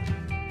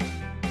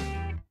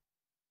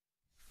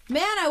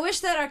 Man, I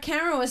wish that our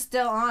camera was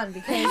still on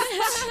because.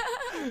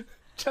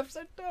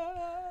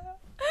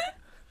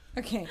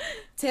 Okay,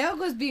 Taeyong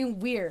was being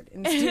weird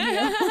in the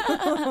studio.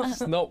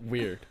 It's not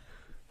weird.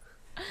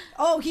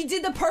 Oh, he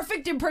did the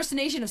perfect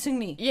impersonation of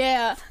Seungmi.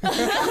 Yeah.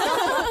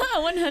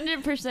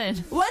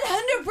 100%.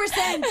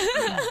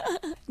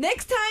 100%.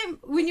 Next time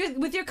when you're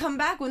with your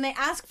comeback, when they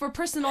ask for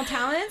personal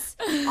talents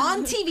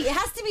on TV, it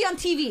has to be on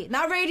TV,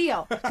 not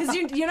radio, because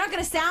you're not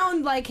gonna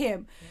sound like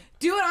him.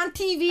 Do it on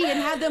TV and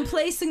have them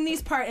play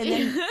Seungmi's part and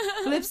then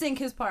lip sync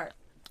his part.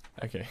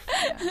 Okay.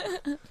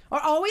 Or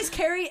always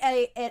carry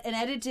an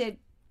edited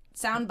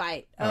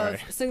soundbite of Alright.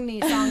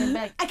 Seungmi's song and be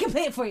like, I can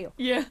play it for you.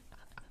 Yeah.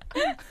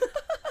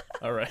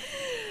 All right.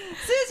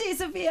 Susie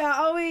Sophia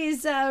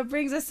always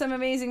brings us some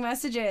amazing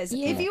messages.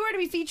 Yeah. If you were to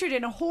be featured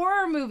in a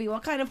horror movie,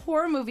 what kind of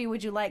horror movie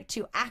would you like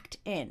to act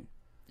in?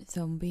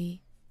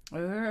 Zombie.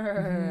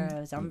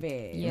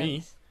 Zombie.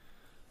 Yes.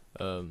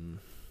 Me.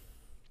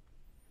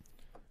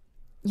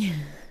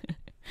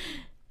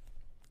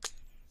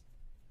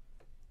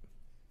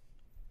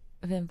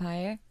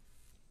 Vampire?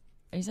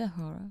 Is that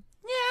horror?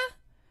 Yeah.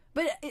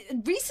 But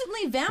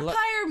recently,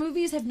 vampire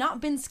movies have not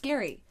been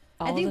scary.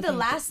 I All think the the things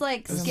last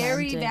like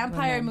scary romantic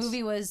vampire romance.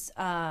 movie was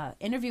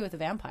Interview with a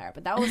Vampire,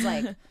 but that was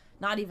like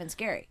not even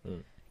scary.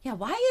 Yeah,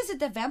 why is it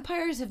that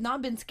vampires have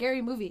not been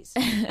scary movies?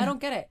 I don't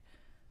get it.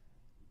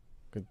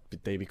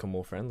 They become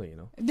more friendly, you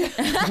know.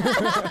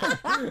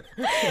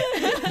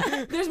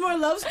 There's more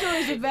love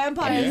stories with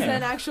vampires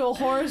than actual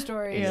horror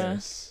stories.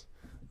 Yes.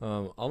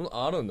 I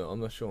don't know. I'm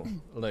not sure.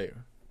 Like,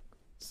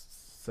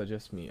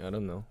 suggest me. I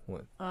don't know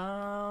what.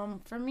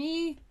 For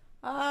me,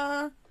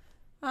 I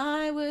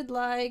would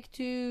like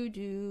to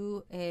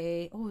do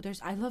I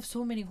love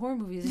so many horror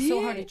movies. It's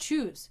so hard to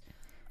choose.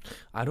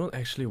 I don't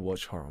actually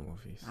watch horror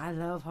movies. I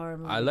love horror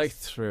movies. I like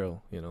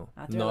thrill, you know.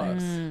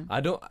 thrillers.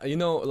 I don't, you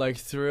know, like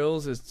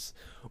thrills. It's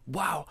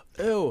wow,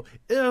 ew,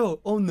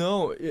 oh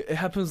no, it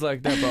happens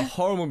like that. But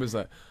horror movies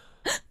like,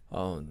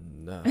 oh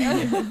no,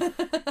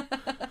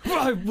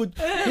 why would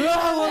you do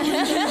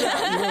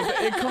that? You know,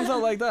 it comes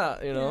out like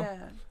that, you know. Yeah.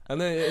 And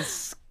then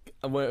it's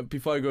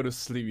before I go to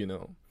sleep, you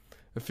know,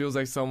 it feels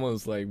like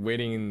someone's like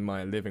waiting in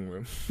my living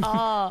room.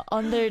 Oh,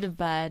 under the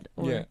bed.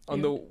 Or Yeah,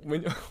 on the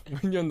when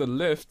you're on the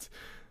lift,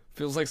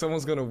 feels like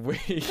someone's gonna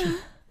wait.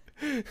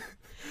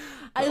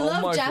 I Oh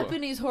love my God.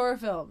 Japanese horror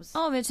films.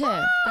 Oh, me too.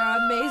 They're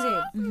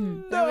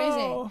amazing. They're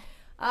amazing. No.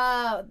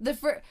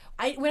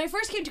 When I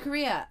first came to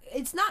Korea,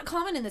 it's not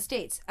common in the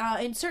States.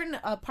 In certain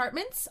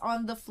apartments,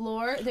 on the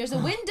floor, there's a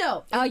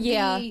window in Oh,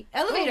 yeah. the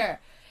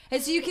elevator.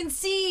 And so you can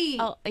see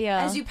Oh,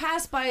 yeah. as you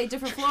pass by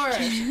different floors.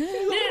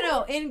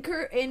 No. In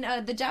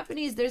the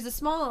Japanese,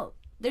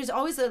 there's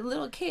always a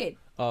little kid,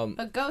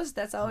 a ghost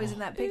that's always in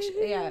that picture.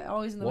 Yeah,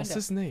 always in the What's window.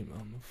 his name?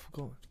 I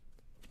forgot.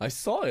 I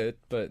saw it,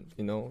 but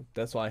you know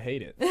that's why I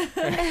hate it.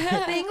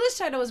 The English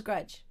title was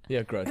Grudge.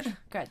 Yeah, Grudge.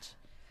 Grudge.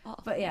 Oh,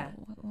 But yeah.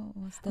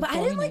 what's the But I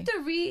didn't like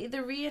boy the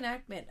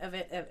reenactment of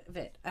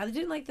it. I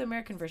didn't like the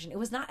American version. It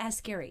was not as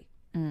scary.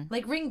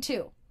 Like Ring 2.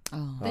 name?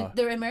 Oh,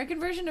 The American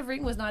version of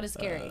Ring was not as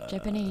scary.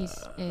 Japanese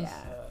is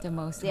the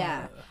most.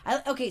 Yeah.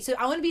 Okay, so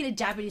I want to be in a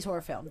Japanese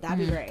horror film. That'd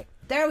be great.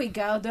 There we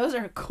go. Those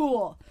are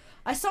cool.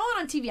 I saw it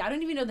on TV. I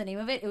don't even know the name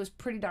of it. It was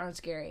pretty darn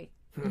scary.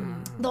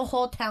 The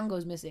whole town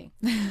goes missing.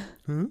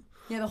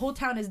 Yeah, the whole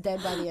town is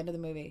dead by the end of the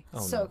movie.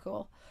 So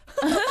cool.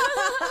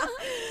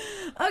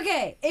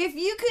 Okay, if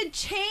you could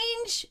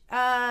change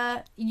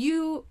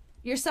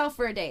yourself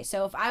for a day.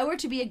 So if I were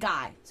to be a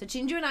guy, so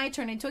Jinju and I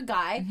turn into a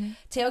guy,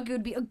 Taehyuk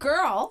would be a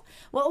girl.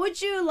 What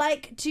would you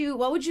like to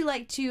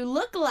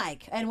look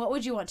like, and what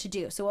would you want to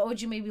do? So what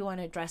would you maybe want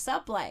to dress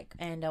up like,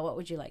 and what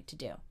would you like to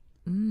do?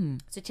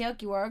 So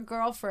Taehyuk, you are a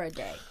girl for a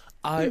day.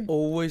 I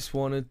always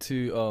wanted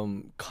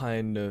to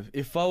kind of,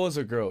 if I was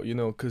a girl, you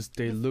know, because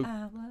they look.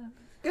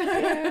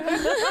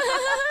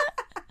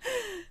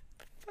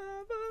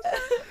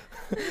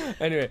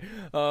 Anyway,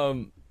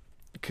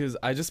 because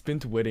I just been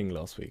to wedding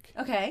last week,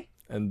 Okay.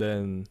 and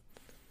then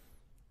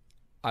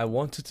I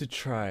wanted to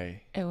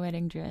try. A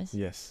wedding dress.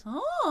 Yes.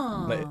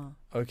 Oh. Like,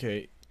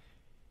 okay,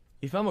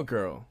 if I'm a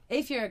girl,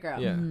 If you're a girl.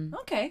 yeah,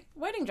 Okay.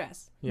 Wedding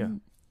dress. yeah.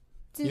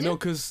 Jinju? You know,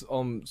 because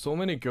so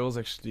many girls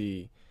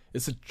actually,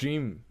 it's a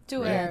dream To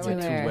right? wear. to to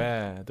wear.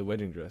 wear the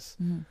wedding dress.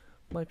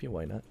 Might be,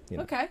 why not? You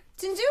know. Okay.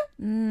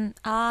 Jinju?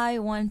 I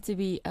want to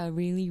be a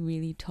really,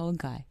 really tall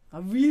guy.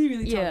 A really,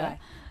 really tall Yeah. guy.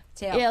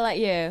 Taehyuk. Yeah, like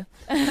you.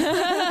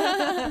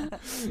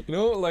 You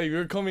know, like we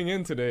were coming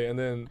in today, and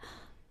then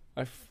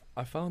I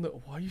found out,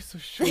 why are you so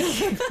short?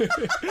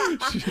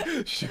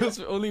 she was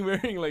only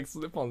wearing like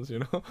slip-ons, you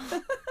know,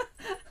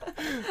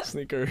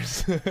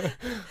 sneakers.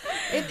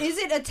 Is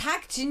it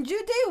Attack Jinju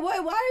Day? Why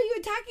are you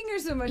attacking her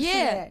so much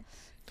Yeah.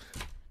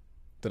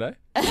 today? Did I?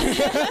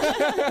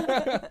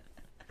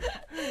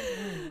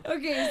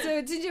 Okay, so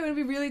Jinju, you want to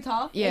be really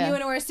tall? Yeah. And you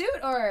want to wear a suit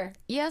or?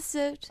 Yes,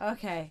 suit.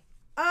 Okay.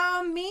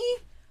 Me?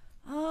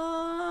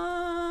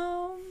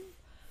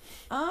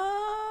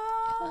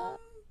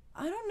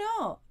 I don't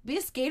know. Be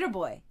a skater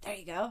boy. There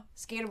you go.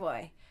 Skater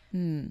boy.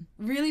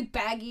 Really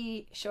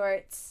baggy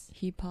shorts.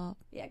 Hip hop.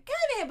 Yeah,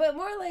 kind of, but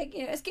more like,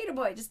 a skater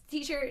boy. Just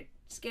t-shirt,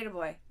 skater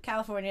boy.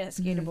 California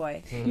skater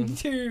boy.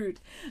 Dude.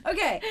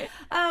 Okay.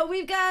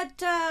 We've got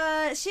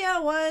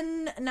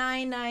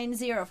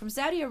Shia1990 from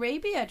Saudi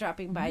Arabia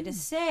dropping by to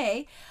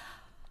say,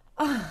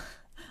 I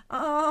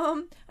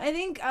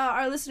think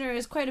our listener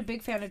is quite a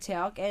big fan of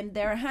Taehyuk, and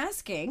they're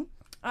asking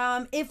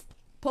if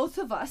both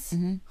of us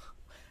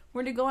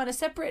were to go on a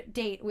separate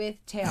date with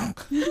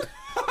Taehyuk.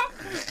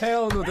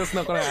 Hell no, that's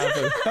not gonna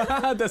happen.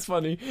 That's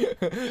funny.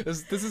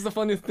 This is the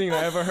funniest thing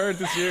I ever heard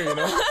this year, you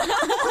know.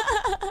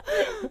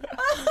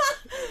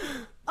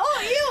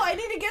 Oh, ew! I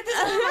need to get this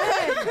in my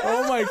head.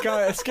 Oh my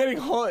god, it's getting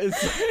hot.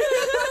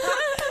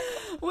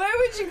 Where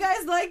would you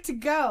guys like to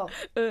go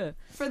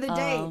for the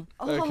date?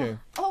 Okay.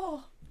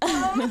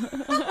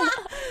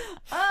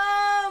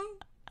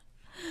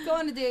 Go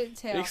on a date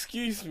with Taehyuk.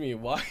 Excuse me,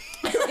 why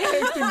are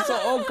you acting so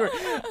awkward?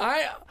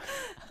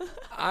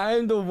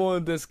 I'm the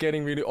one that's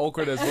getting really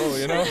awkward as well,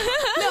 you know.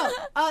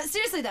 No,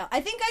 seriously though, I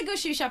think I'd go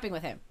shoe shopping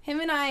with him. Him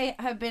and I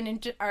have been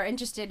are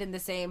interested in the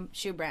same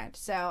shoe brand,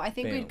 so I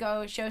think we'd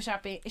go shoe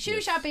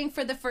shopping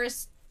for the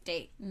first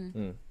date.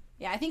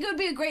 Yeah, I think it would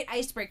be a great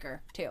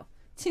icebreaker too.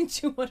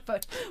 Jinju, what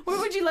about where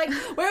would you like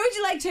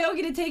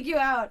Jaehyuk to take you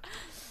out?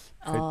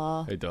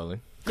 Hey,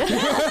 darling.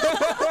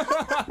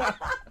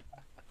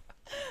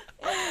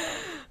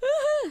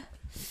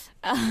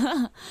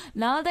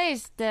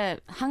 Nowadays, the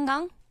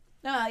Hangang.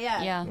 Oh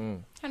yeah. Yeah.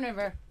 Han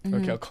River.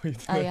 Okay, I'll call you.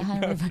 Oh, yeah,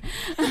 Han River.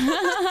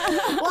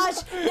 Watch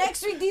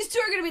next week. These two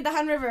are gonna be the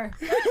Han River.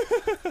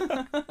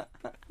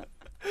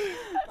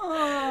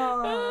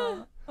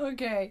 Oh,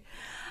 okay.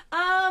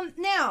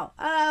 Now,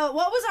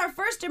 what was our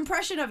first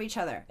impression of each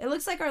other? It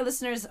looks like our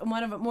listeners,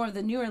 more of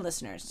the newer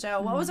listeners.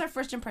 So, what was our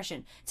first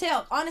impression?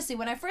 Taehyuk, honestly,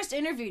 when I first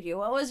interviewed you,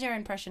 what was your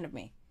impression of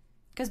me?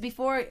 Because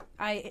before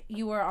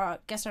you were a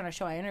guest on our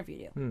show, I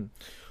interviewed you.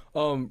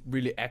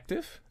 Really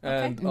active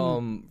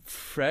and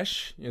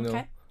fresh. You know,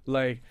 Okay.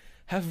 like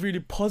have really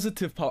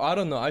positive power. I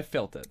don't know. I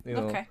felt it. You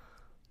know. Okay.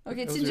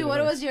 Okay, was Jinju, really what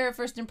nice. was your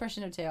first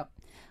impression of Taehyuk?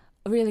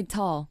 Really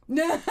tall. And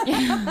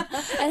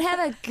have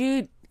a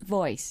good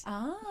voice.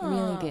 Ah.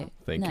 Really good.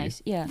 Thank you.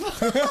 Nice. Yeah.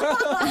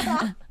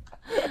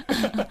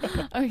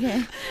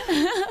 Okay.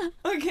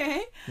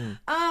 Okay.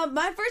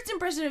 My first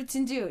impression of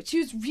Jinju, she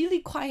was really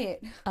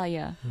quiet. Oh,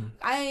 yeah.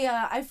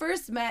 I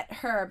first met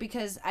her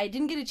because I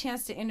didn't get a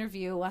chance to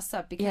interview What's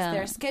Up because Yeah.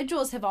 their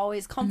schedules have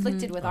always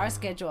conflicted with our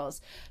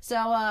schedules. So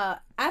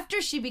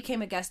after she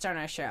became a guest on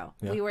our show,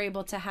 we were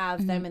able to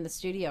have them in the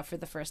studio for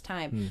the first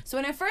time. So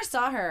when I first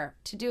saw her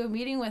to do a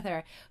meeting with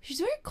her, she was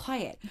very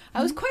quiet.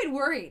 I was quite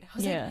worried. I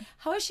was Yeah. like,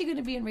 how is she going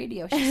to be in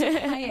radio? She's so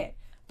quiet.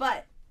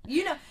 But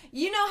you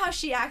know how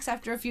she acts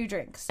after a few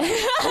drinks. So.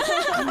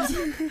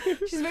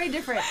 She's very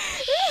different.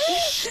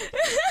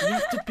 You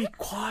have to be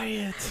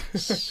quiet.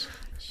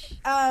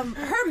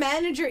 Her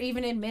manager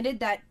even admitted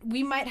that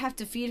we might have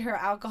to feed her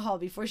alcohol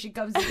before she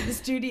comes into the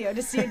studio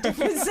to see a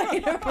different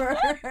side of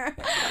her.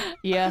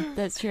 Yeah,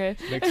 that's true.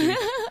 Next week.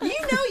 You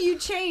know you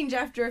change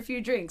after a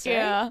few drinks, right?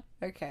 Yeah.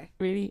 Okay.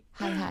 Really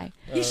high.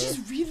 Yeah, she's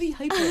really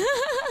hyper.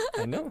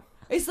 I know.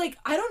 It's like,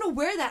 I don't know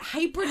where that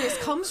hyperness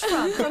comes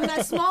from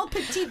that small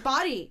petite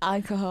body.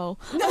 Alcohol.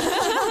 The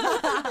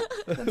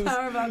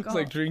power of It's alcohol.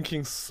 like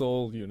drinking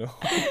soul, you know.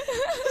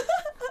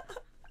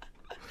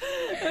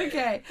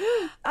 Okay.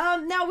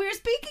 Now we're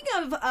speaking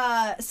of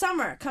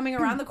summer coming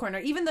around the corner,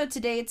 even though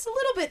today it's a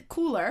little bit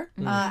cooler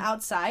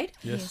outside.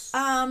 Yes.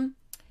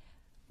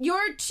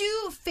 Your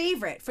two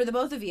favorite for the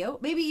both of you,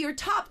 maybe your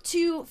top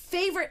two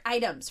favorite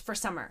items for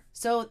summer.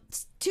 So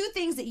two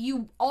things that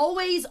you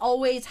always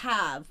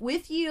have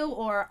with you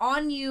or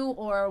on you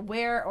or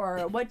wear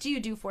or what do you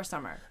do for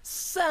summer?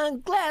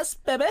 Sunglass,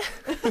 baby.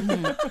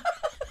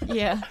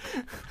 Yeah.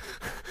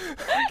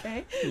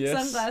 Okay. Yes.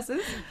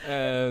 Sunglasses.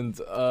 And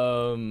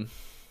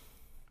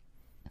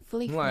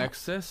Flip my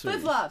accessories.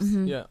 Flip-flops.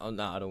 Yeah. Oh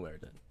no, I don't wear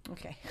that.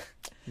 Okay.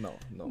 No.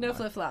 No mine.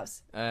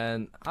 flip-flops.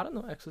 And I don't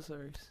know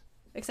accessories.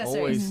 Accessories.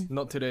 Always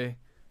not today.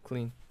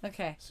 Clean.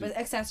 Okay. Suit. But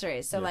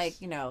accessories. So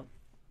Yes. like,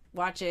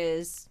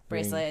 watches,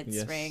 bracelets,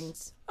 yes.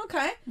 rings.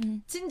 Okay.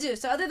 Jinju.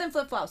 So other than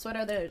flip-flops, what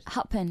are those?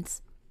 hot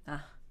pants.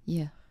 Ah.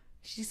 Yeah.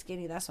 She's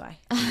skinny, that's why.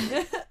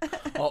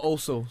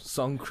 Also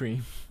sun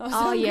cream.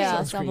 Oh, yeah.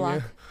 Sunscreen, Sunblock.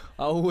 yeah.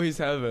 I always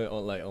have it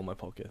on my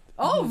pocket.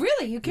 Oh,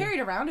 really? You carry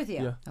it around with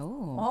you? Yeah.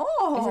 Oh.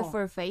 Oh. Is it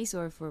for face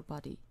or for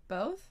body?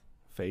 both?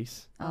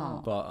 Face.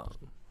 Oh. But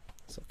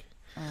it's okay.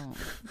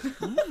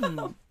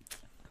 Oh.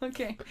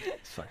 Okay.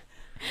 It's fine.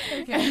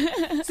 Okay.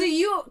 So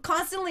you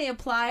constantly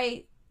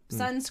apply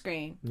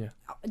sunscreen Yeah.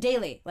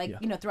 daily, like,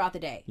 Yeah. throughout the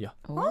day. Yeah.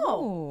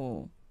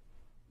 Oh.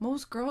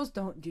 Most girls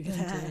don't do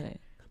that.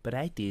 But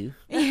I do.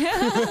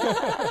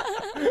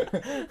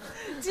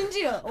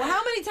 Jinju, well,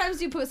 how many times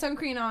do you put sun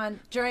cream on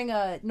during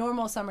a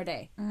normal summer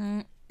day?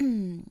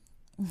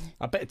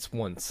 I bet it's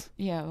once.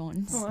 Yeah,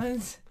 once.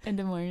 Once. In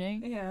the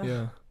morning. Yeah.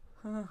 Yeah.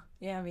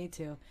 Yeah, me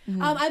too.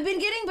 I've been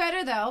getting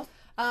better though.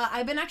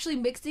 I've been actually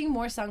mixing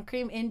more sun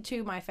cream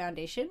into my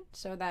foundation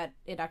so that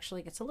it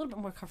actually gets a little bit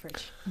more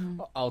coverage.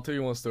 I'll tell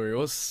you one story. It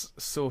was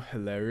so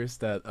hilarious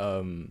that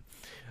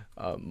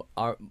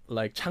our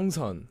like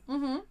Changsun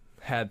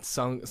had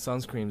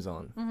sunscreens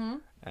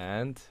on,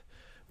 and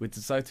we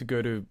decided to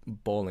go to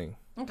bowling.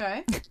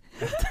 Okay.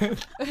 You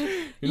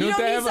You don't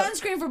they need have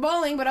sunscreen for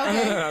bowling, but no,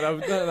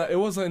 okay. no, it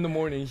wasn't in the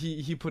morning.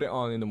 He put it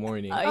on in the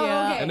morning, Oh, Oh,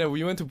 yeah. okay. and then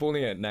we went to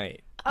bowling at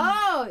night.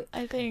 Oh,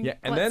 I think Yeah,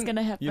 and what's then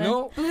gonna happen? you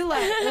know blue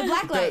light, the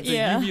black the lights.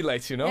 Yeah. UV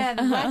lights. You know, Yeah,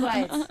 the black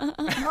lights.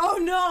 Oh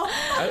no.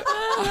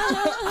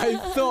 I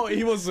thought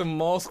he was a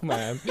mask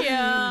man.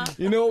 Yeah.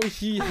 You know,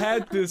 he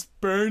had this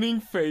burning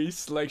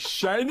face, like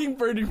shining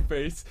burning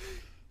face.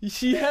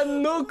 He had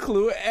no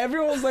clue.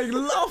 Everyone was like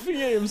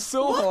laughing at him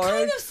so What hard.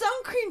 kind of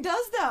sun cream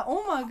does that?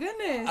 Oh my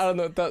goodness. I don't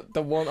know,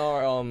 the one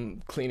our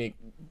clinic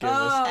gave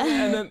us. Oh.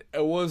 And then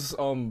it was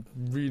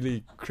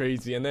really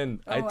crazy. And then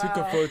I took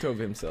a wow. photo of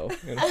himself.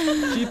 And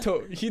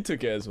he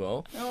took it as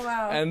well. Oh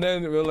wow. And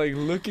then we were like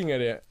looking at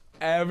it.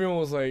 Everyone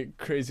was like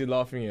crazy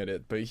laughing at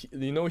it, but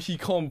he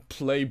can't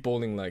play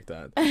bowling like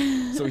that.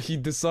 So he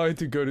decided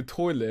to go to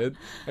toilet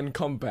and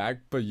come back,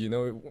 but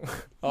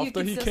after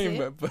can he still came see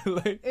back, but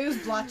like It was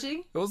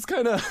blotching it was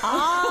kind of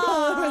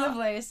all over the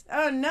place.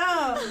 Oh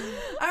no!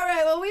 All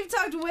right, well we've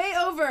talked way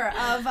over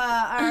of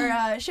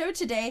our show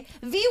today.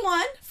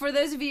 V1 for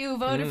those of you who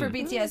voted for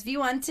BTS.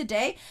 V1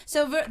 today.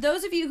 So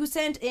those of you who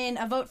sent in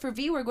a vote for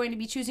V, we're going to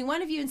be choosing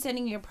one of you and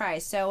sending you a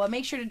prize. So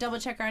make sure to double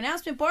check our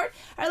announcement board.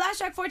 Our last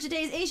track for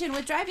today is Asian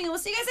with Driving, and we'll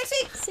see you guys next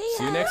week. See ya.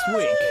 See you next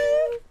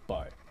week.